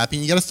keep people happy,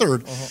 and you get a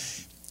third.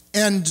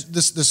 And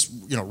this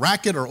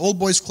racket or old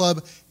boys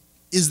club,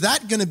 is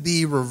that going to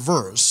be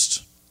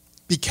reversed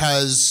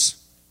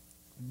because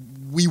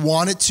we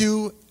want it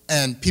to,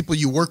 and people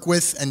you work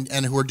with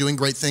and who are doing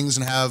great things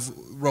and have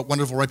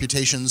wonderful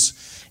reputations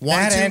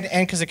want that to?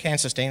 And because it can't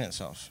sustain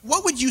itself.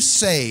 What would you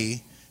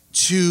say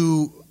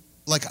to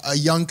a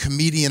young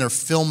comedian or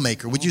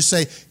filmmaker? Would you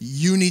say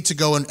you need to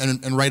go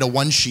and write a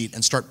one sheet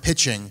and start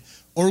pitching,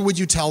 or would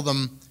you tell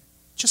them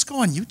just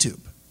go on YouTube?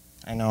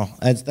 I know.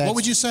 What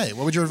would you say?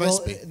 What would your advice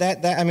be?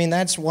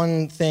 That's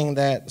one thing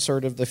that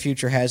sort of the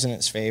future has in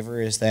its favor,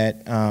 is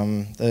that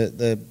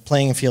the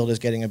playing field is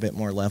getting a bit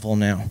more level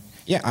now.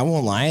 Yeah, I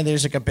won't lie.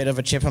 There's a bit of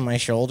a chip on my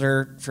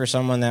shoulder for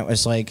someone that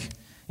was I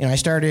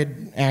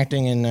started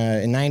acting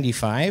in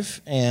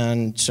 95,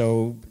 and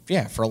so,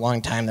 for a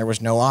long time there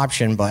was no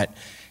option but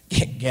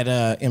get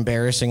a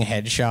embarrassing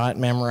headshot,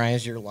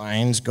 memorize your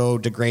lines, go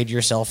degrade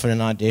yourself in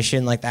an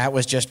audition. That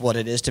was just what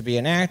it is to be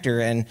an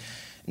actor. And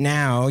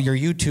now your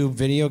YouTube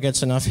video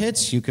gets enough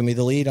hits, you can be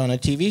the lead on a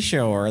TV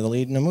show or the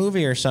lead in a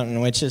movie or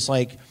something, which is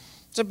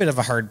it's a bit of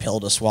a hard pill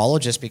to swallow,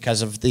 just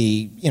because of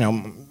the,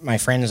 my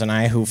friends and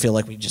I who feel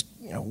like we just,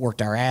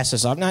 worked our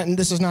asses off. And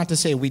this is not to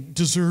say we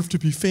deserve to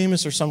be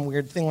famous or some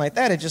weird thing like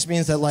that. It just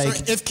means that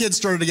So if kids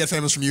started to get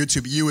famous from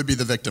YouTube, you would be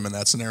the victim in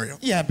that scenario.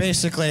 Yeah,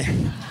 basically.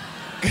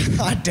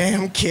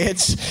 Goddamn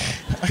kids.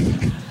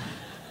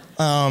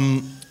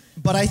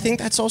 But I think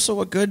that's also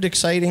a good,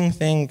 exciting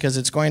thing, because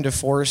it's going to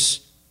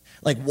force,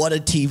 what a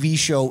TV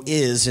show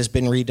has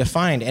been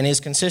redefined and is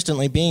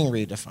consistently being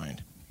redefined.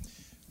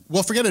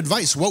 Well, forget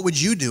advice. What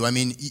would you do? I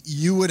mean,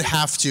 you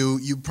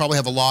probably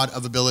have a lot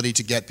of ability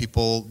to get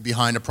people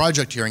behind a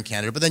project here in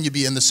Canada, but then you'd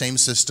be in the same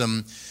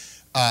system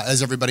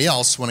as everybody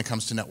else when it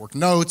comes to network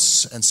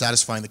notes and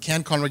satisfying the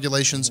CanCon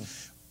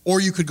regulations.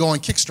 Or you could go on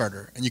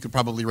Kickstarter, and you could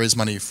probably raise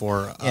money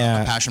for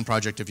a passion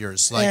project of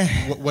yours.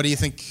 What do you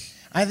think?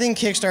 I think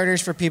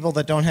Kickstarter's for people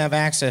that don't have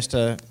access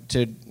to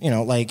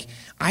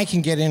I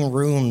can get in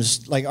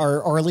rooms,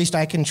 or at least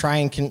I can try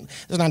and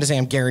that's not to say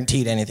I'm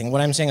guaranteed anything. What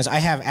I'm saying is I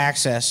have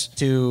access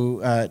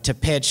to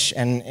pitch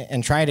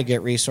and try to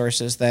get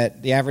resources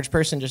that the average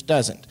person just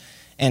doesn't.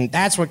 And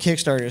that's what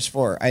Kickstarter is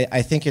for.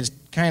 I think it's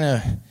kind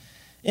of,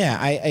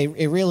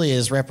 it really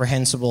is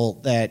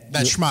reprehensible that...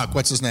 That schmuck,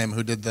 what's his name,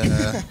 who did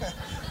the...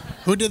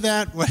 Who did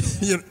that?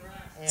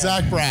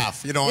 Zach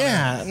Braff. You don't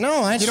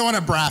want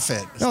to braff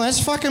it. No,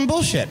 that's fucking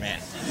bullshit,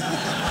 man.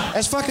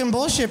 That's fucking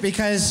bullshit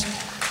because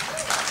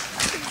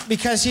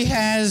he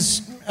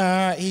has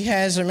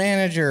a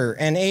manager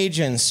and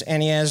agents,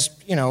 and he has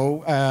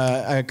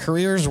a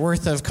career's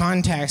worth of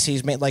contacts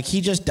he's made.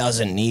 He just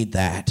doesn't need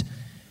that.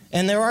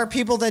 And there are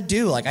people that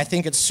do. Like, I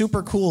think it's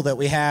super cool that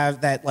we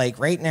have that, like,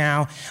 right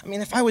now. I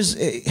mean, if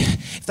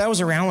that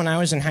was around when I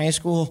was in high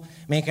school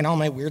making all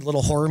my weird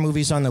little horror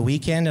movies on the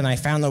weekend, and I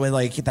found that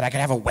I could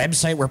have a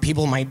website where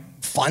people might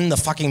fund the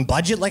fucking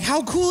budget, like,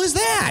 how cool is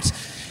that?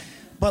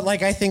 But,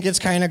 like, I think it's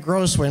kind of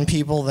gross when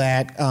people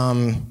that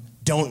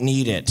don't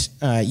need it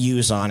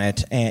use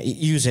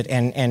it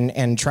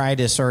and try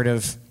to sort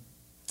of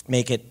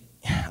make it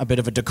a bit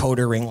of a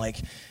decoder ring, like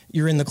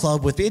you're in the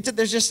club with it.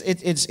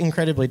 It's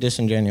incredibly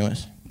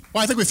disingenuous.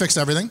 Well, I think we fixed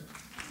everything.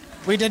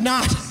 We did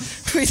not.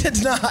 We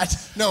did not.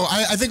 No,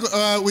 I think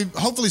we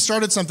hopefully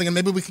started something, and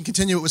maybe we can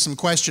continue it with some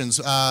questions.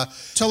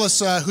 Tell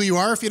us who you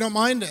are, if you don't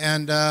mind,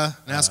 and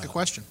ask a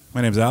question.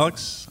 My name's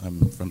Alex.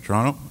 I'm from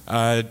Toronto.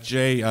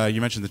 Jay,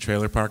 you mentioned the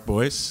Trailer Park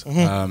Boys.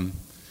 Mm-hmm.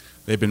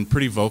 They've been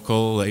pretty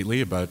vocal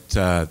lately about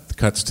the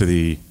cuts to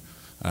the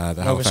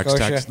Halifax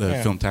tax,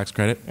 film tax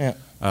credit. Yeah.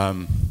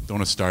 Don't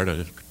want to start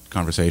a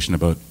conversation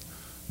about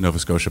Nova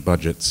Scotia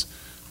budgets,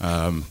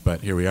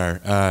 but here we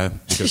are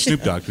because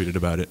Snoop Dogg tweeted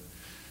about it.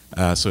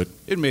 So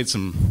it made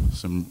some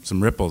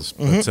ripples.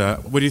 Mm-hmm.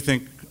 But what do you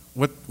think?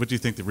 What do you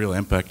think the real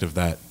impact of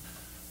that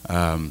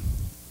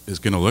is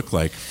going to look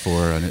like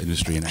for an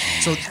industry?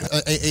 So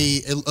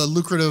a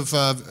lucrative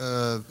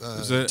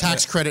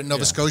tax credit in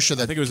Nova Scotia.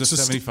 I think it was a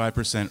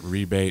 75%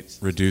 rebate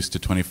reduced to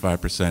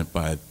 25%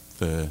 by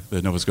the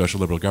Nova Scotia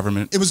Liberal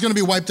government. It was going to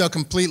be wiped out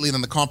completely, and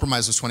then the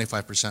compromise was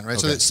 25%, right? Okay.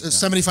 So it's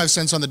 75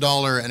 cents on the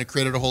dollar, and it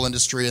created a whole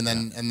industry, and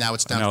then and now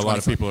it's down to 25. A lot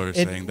of people are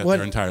saying that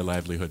their entire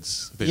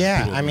livelihoods.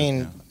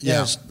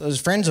 Those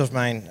friends of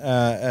mine,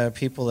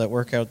 people that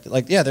work out,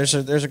 there's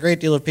a great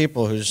deal of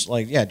people whose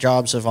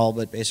jobs have all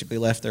but basically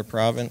left their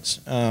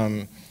province,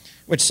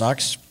 which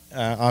sucks,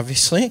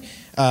 obviously.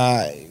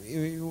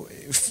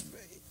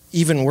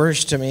 Even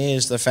worse to me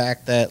is the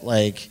fact that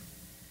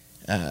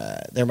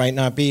there might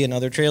not be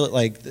another trailer,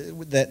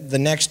 the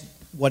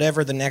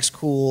next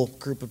cool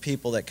group of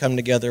people that come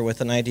together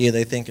with an idea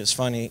they think is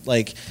funny.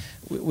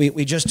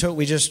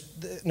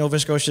 Nova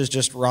Scotia's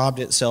just robbed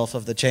itself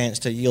of the chance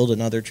to yield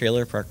another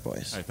Trailer Park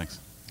Boys. All right, thanks.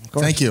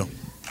 Thank you.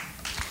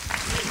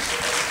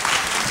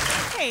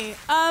 Hey,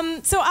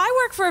 so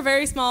I work for a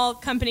very small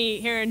company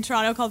here in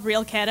Toronto called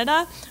Real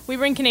Canada. We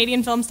bring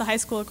Canadian films to high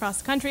school across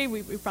the country.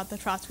 We brought the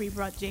Trots, we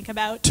brought Jacob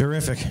out.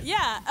 Terrific.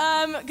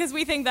 Yeah, because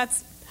we think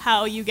that's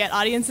how you get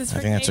audiences for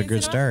Canadian that's a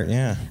good cinema. start,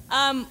 yeah.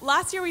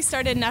 Last year we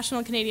started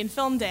National Canadian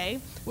Film Day,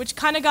 which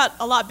kind of got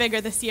a lot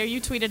bigger this year.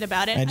 You tweeted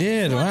about it. I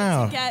did,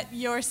 wow. To get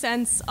your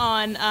sense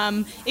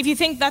on if you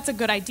think that's a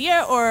good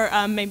idea, or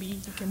maybe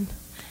you can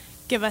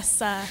give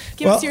us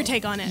your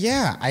take on it.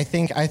 Yeah, I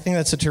think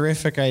that's a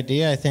terrific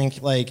idea. I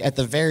think, at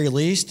the very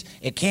least,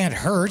 it can't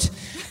hurt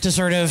to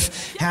sort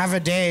of have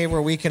a day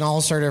where we can all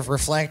sort of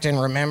reflect and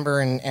remember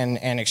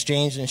and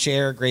exchange and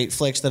share great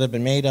flicks that have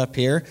been made up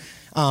here.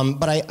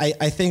 But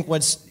I think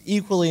what's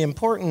equally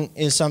important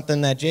is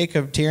something that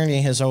Jacob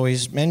Tierney has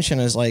always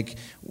mentioned is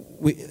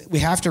we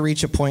have to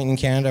reach a point in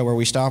Canada where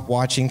we stop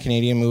watching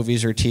Canadian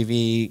movies or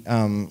TV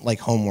like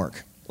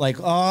homework. You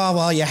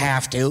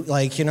have to.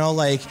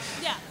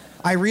 Yeah.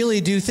 I really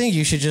do think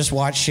you should just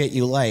watch shit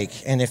you like,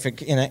 and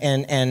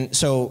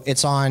so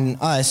it's on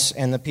us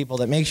and the people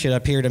that make shit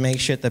up here to make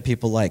shit that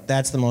people like.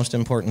 That's the most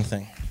important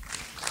thing.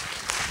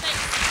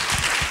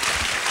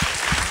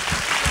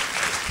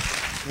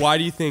 Why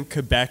do you think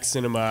Quebec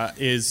cinema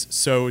is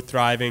so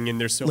thriving and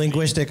there's so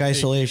linguistic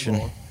isolation?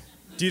 People?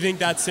 Do you think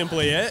that's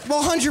simply it?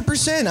 Well,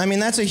 100%. I mean,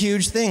 that's a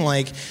huge thing.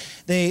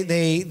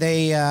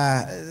 They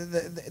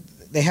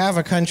have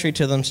a country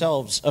to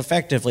themselves,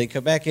 effectively.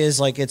 Quebec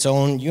is its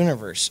own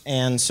universe,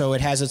 and so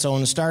it has its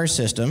own star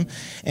system,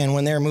 and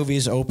when their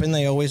movies open,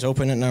 they always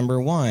open at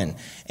number one.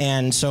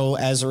 And so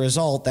as a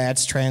result,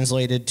 that's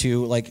translated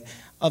to,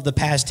 of the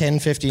past 10,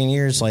 15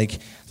 years,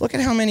 look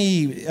at how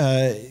many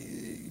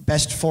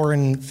best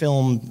foreign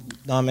film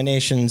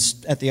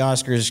nominations at the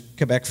Oscars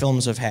Quebec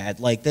films have had.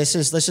 This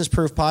is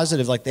proof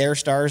positive. Their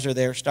stars are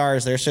their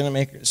stars, their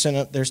filmmakers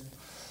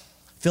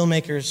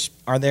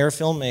are their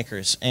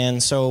filmmakers.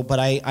 And so, but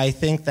I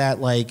think that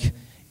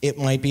it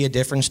might be a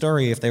different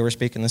story if they were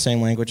speaking the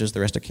same language as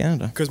the rest of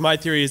Canada. Because my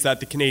theory is that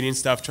the Canadian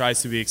stuff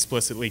tries to be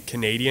explicitly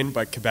Canadian,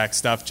 but Quebec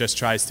stuff just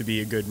tries to be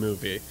a good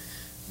movie.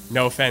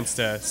 No offense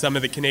to some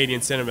of the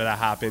Canadian cinema that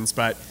happens,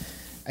 but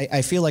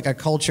I feel like a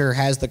culture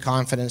has the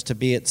confidence to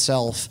be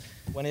itself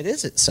when it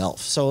is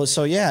itself. I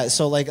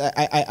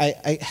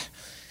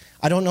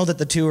don't know that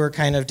the two are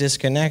kind of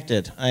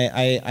disconnected.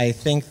 I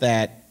think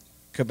that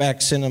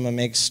Quebec cinema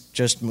makes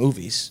just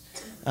movies,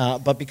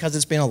 but because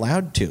it's been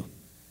allowed to,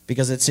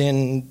 because it's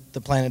in the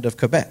planet of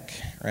Quebec,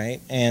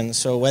 right? And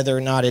so whether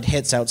or not it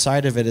hits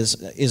outside of it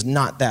is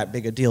not that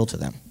big a deal to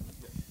them.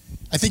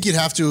 I think you'd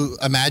have to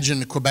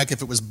imagine Quebec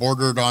if it was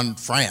bordered on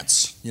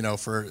France,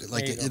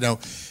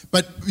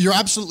 But you're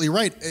absolutely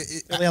right.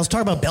 Let's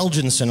talk about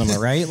Belgian cinema,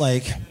 right?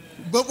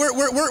 But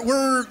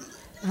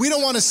we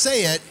don't want to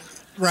say it,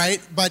 right?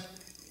 But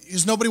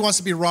because nobody wants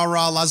to be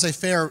rah-rah,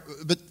 laissez-faire.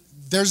 But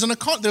there's an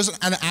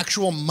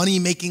actual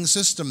money-making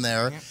system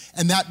there,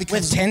 And that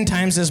becomes with 10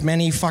 times as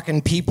many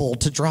fucking people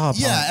to draw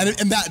upon. Yeah,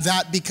 and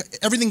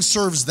everything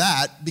serves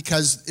that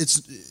because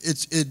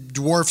it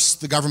dwarfs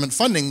the government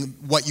funding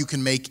what you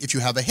can make if you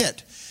have a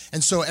hit.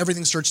 And so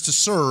everything starts to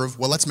serve,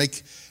 well, let's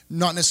make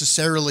not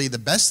necessarily the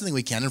best thing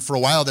we can. And for a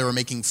while they were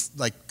making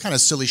like kind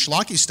of silly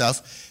schlocky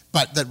stuff,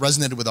 but that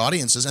resonated with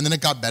audiences, and then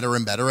it got better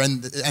and better,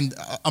 and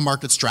a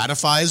market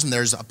stratifies, and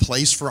there's a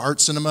place for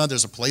art cinema,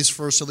 there's a place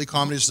for silly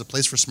comedies, there's a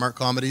place for smart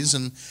comedies,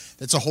 and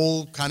it's a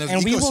whole kind of ecosystem.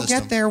 And we will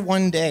get there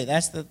one day.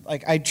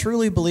 I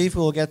truly believe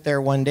we will get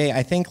there one day.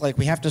 I think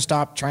we have to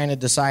stop trying to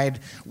decide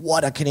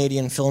what a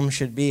Canadian film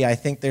should be. I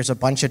think there's a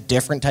bunch of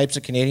different types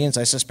of Canadians.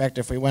 I suspect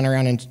if we went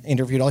around and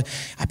interviewed I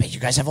bet you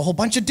guys have a whole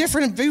bunch of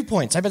different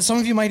viewpoints. I bet some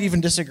of you might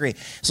even disagree.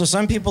 So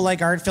some people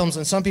like art films,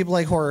 and some people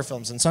like horror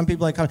films, and some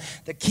people like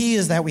the key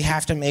is that we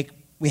have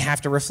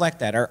to reflect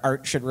that. Our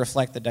art should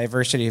reflect the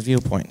diversity of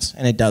viewpoints,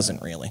 and it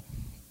doesn't really.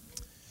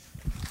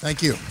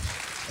 Thank you.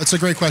 That's a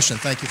great question.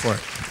 Thank you for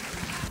it.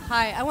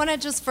 Hi, I want to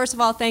just first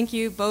of all thank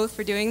you both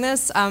for doing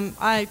this.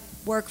 I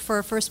work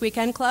for First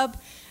Weekend Club,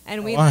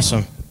 and we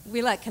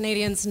let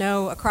Canadians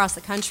know across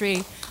the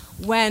country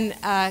when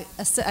a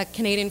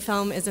Canadian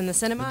film is in the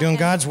cinema. You're doing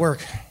God's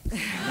work.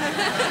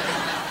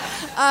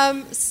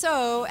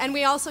 And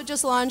we also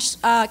just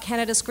launched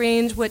Canada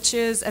Screened, which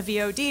is a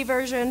VOD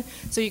version,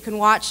 so you can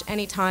watch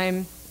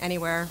anytime,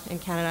 anywhere in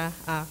Canada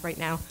right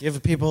now.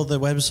 Give people the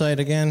website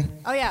again.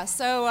 Oh yeah,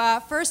 so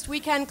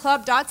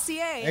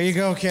firstweekendclub.ca. There you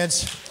go,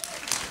 kids.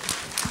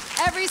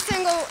 Every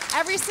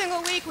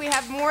single week we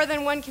have more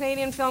than one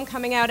Canadian film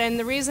coming out, and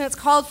the reason it's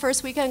called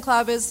First Weekend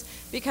Club is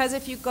because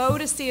if you go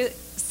to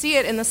see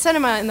it in the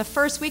cinema in the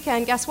first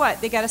weekend, guess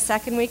what? They get a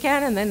second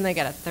weekend, and then they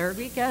get a third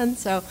weekend.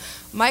 So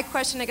my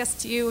question, I guess,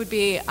 to you would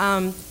be,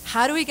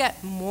 how do we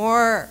get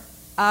more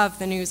of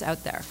the news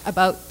out there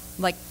about,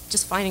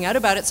 just finding out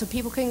about it so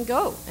people can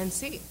go and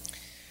see?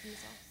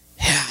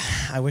 Yeah,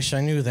 I wish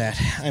I knew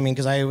that. I mean,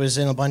 because I was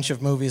in a bunch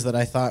of movies that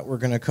I thought were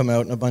going to come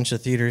out in a bunch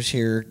of theaters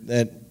here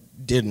that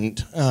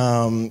didn't.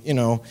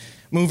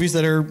 Movies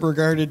that are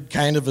regarded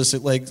kind of as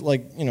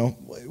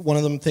one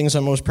of the things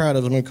I'm most proud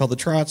of is a movie called The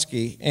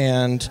Trotsky.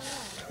 And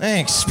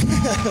thanks.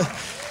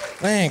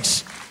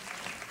 Thanks.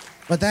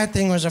 But that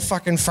thing was a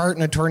fucking fart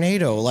in a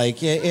tornado.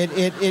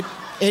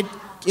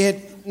 It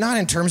not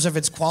in terms of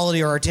its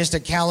quality or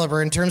artistic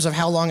caliber, in terms of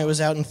how long it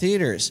was out in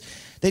theaters.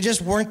 They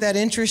just weren't that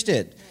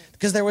interested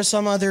because there was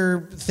some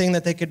other thing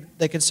that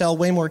they could sell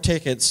way more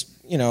tickets,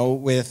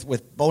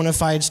 with bona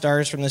fide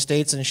stars from the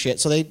States and shit.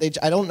 So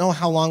I don't know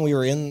how long we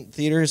were in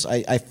theaters.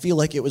 I feel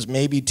like it was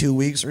maybe 2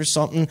 weeks or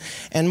something.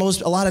 And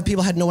a lot of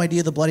people had no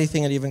idea the bloody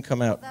thing had even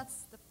come out. That's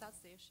the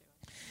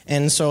issue.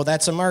 And so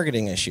that's a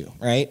marketing issue,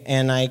 right?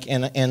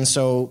 And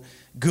so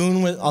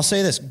Goon was, I'll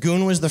say this,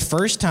 Goon was the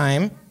first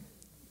time,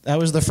 that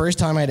was the first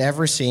time I'd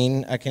ever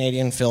seen a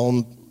Canadian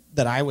film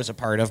that I was a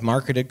part of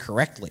marketed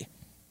correctly.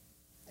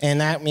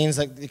 And that means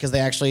because they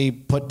actually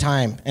put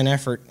time and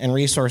effort and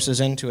resources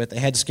into it. They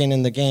had skin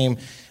in the game.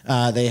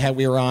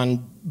 We were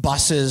on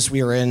buses.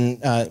 We were in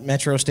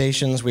metro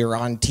stations. We were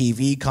on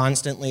TV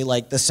constantly,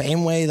 the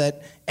same way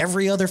that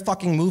every other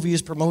fucking movie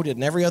is promoted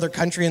in every other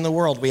country in the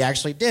world. We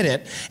actually did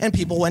it, and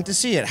people went to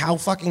see it. How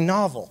fucking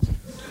novel.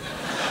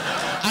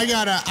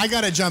 I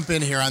gotta jump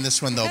in here on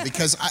this one though,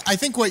 because I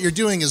think what you're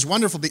doing is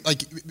wonderful.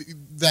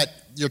 That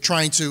you're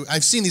trying to.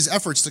 I've seen these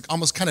efforts to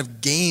almost kind of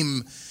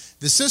game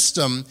the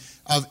system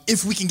of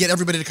if we can get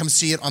everybody to come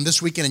see it on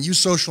this weekend and use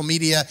social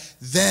media,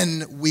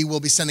 then we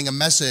will be sending a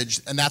message,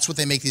 and that's what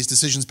they make these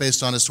decisions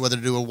based on as to whether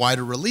to do a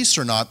wider release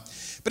or not.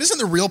 But isn't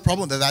the real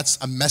problem that that's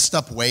a messed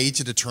up way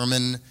to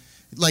determine,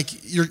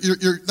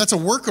 that's a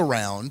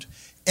workaround,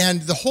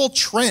 and the whole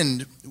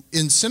trend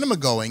in cinema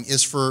going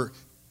is for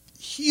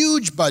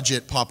huge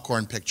budget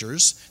popcorn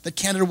pictures that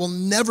Canada will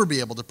never be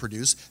able to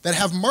produce, that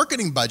have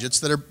marketing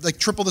budgets that are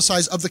triple the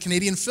size of the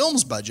Canadian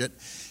film's budget.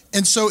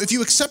 And so if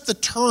you accept the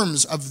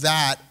terms of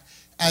that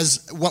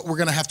as what we're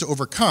going to have to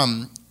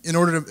overcome in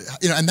order to,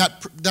 and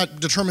that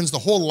determines the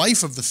whole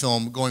life of the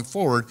film going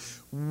forward,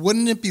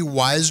 wouldn't it be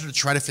wiser to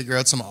try to figure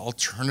out some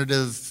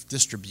alternative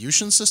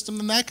distribution system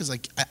than that? Because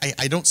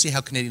I don't see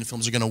how Canadian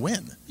films are going to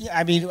win. Yeah,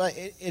 I mean,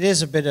 it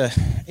is a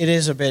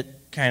bit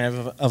kind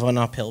of an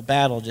uphill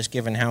battle, just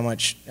given how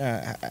much,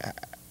 how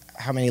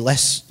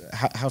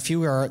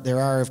few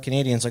there are of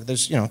Canadians.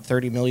 There's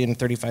 30 million,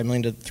 35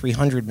 million to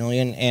 300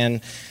 million,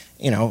 and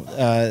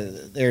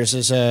there's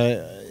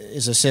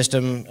is a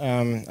system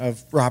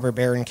of robber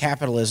baron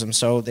capitalism.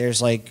 So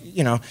there's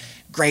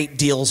great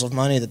deals of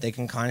money that they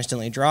can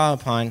constantly draw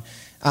upon.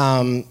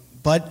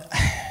 But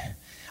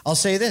I'll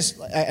say this,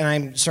 and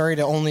I'm sorry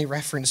to only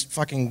reference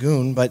fucking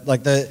Goon, but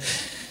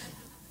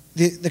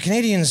the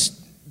Canadians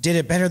did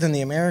it better than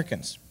the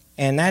Americans.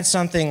 And that's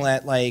something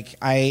that I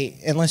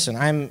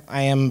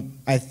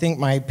think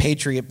my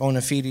patriot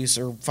bona fides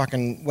are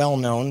fucking well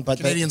known, but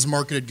Canadians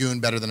marketed Goon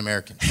better than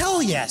Americans.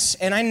 Hell yes,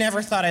 and I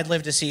never thought I'd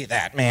live to see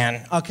that,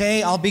 man.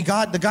 Okay, I'll be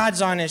the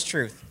God's honest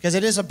truth, because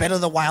it is a bit of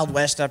the Wild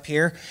West up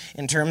here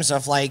in terms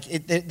of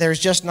there's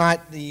just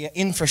not the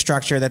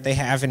infrastructure that they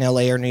have in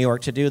LA or New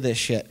York to do this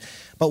shit.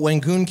 But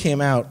when Goon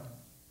came out,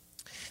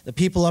 the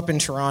people up in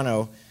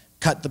Toronto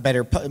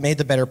made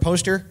the better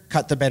poster,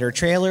 cut the better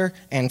trailer,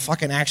 and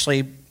fucking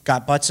actually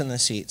got butts in the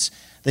seats.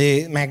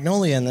 The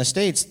Magnolia in the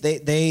States,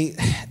 they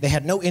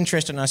had no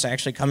interest in us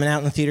actually coming out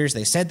in the theaters.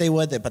 They said they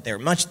would, but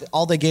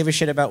all they gave a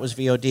shit about was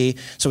VOD.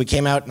 So we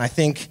came out, and I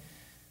think,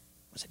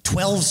 was it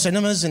 12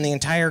 cinemas in the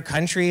entire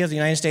country of the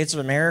United States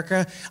of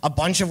America, a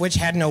bunch of which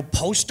had no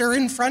poster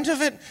in front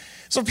of it.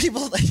 So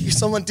if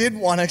someone did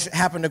want to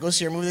happen to go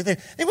see our movie, they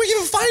wouldn't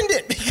even find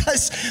it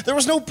because there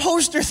was no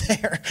poster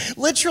there.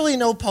 Literally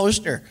no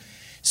poster.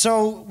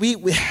 So we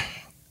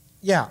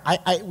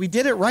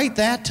did it right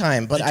that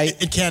time, but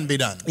it can be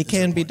done. It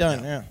can be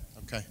done, yeah.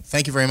 Okay,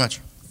 thank you very much.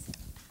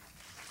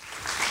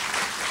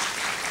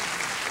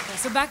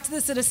 So back to the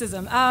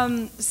cynicism.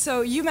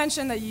 So you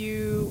mentioned that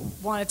you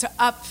wanted to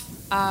up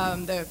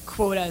the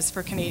quotas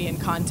for Canadian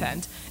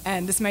content,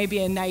 and this may be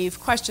a naive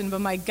question,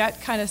 but my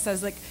gut kind of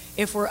says, like,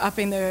 if we're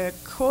upping the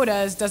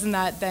quotas, doesn't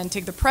that then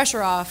take the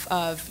pressure off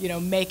of,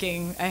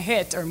 making a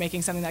hit or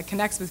making something that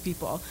connects with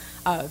people,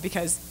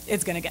 because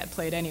it's going to get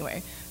played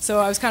anyway? So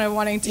I was kind of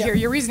wanting to hear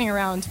your reasoning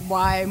around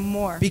why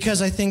more.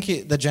 Because I think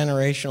the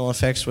generational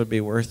effects would be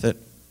worth it.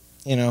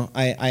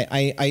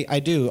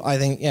 I do. I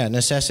think,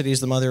 necessity is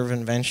the mother of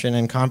invention,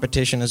 and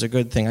competition is a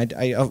good thing. I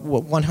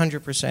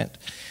 100%.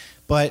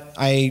 But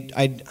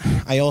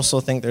I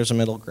also think there's a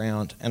middle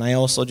ground, and I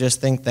also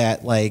just think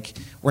that, like,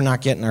 we're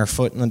not getting our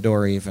foot in the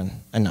door even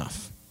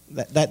enough.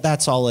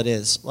 That's all it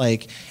is.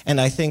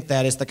 And I think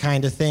that is the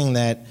kind of thing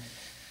that,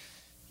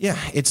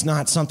 it's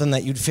not something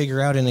that you'd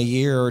figure out in a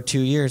year or 2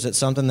 years. It's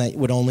something that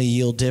would only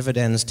yield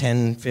dividends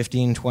 10,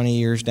 15, 20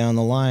 years down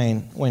the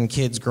line when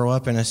kids grow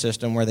up in a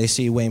system where they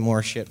see way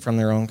more shit from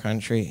their own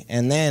country.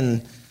 And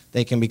then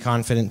they can be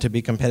confident to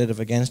be competitive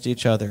against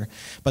each other.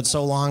 But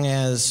so long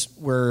as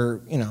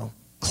we're,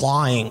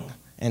 clawing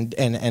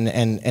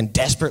and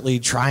desperately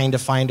trying to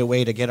find a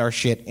way to get our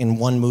shit in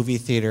one movie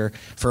theater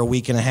for a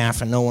week and a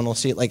half and no one will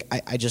see it,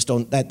 I just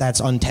don't, that's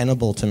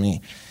untenable to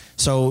me.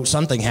 So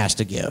something has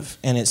to give,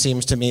 and it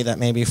seems to me that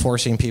maybe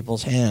forcing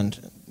people's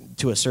hand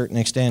to a certain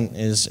extent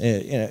is,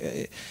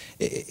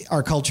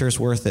 our culture is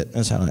worth it.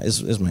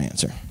 Is my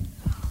answer.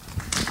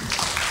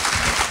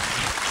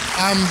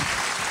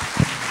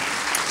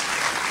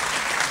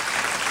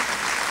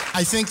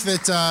 I think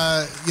that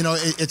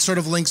it sort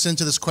of links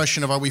into this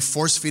question of, are we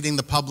force feeding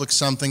the public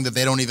something that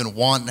they don't even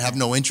want and have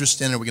no interest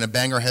in? Are we going to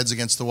bang our heads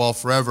against the wall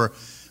forever?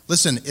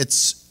 Listen,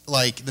 it's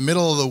like the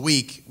middle of the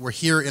week, we're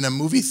here in a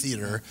movie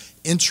theater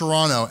in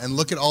Toronto, and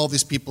look at all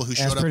these people who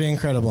showed up. That's pretty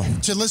incredible.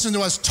 To listen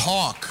to us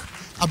talk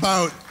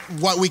about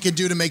what we could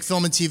do to make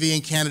film and TV in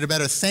Canada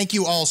better. Thank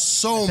you all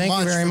so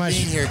much for being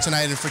here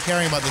tonight and for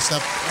caring about this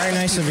stuff. Very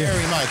nice of you.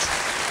 Very much.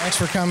 Thanks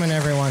for coming,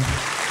 everyone.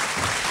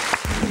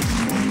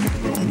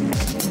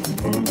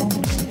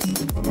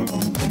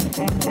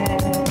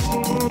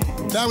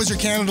 That was your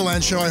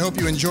Canadaland show. I hope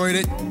you enjoyed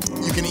it.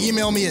 You can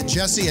email me at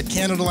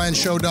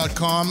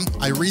jesse@canadalandshow.com.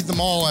 I read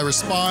them all. I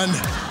respond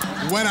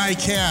when I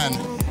can.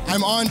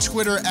 I'm on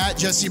Twitter at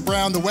Jesse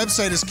Brown. The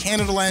website is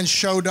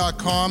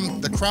CanadaLandShow.com.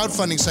 The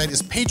crowdfunding site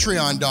is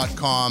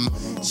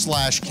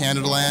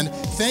Patreon.com/CanadaLand.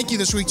 Thank you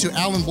this week to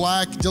Alan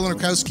Black, Dylan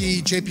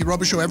Orkowski, JP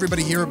Robichaud,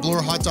 everybody here at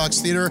Bloor Hot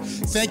Dogs Theater.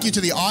 Thank you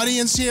to the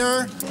audience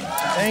here.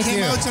 Thank you.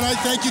 Came out tonight.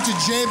 Thank you to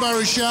Jay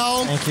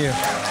Baruchel. Thank you.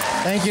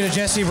 Thank you to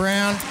Jesse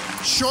Brown.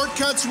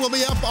 Shortcuts will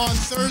be up on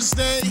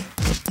Thursday.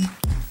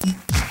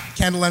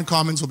 Canadaland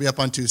Commons will be up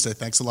on Tuesday.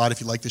 Thanks a lot.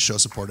 If you like the show,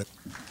 support it.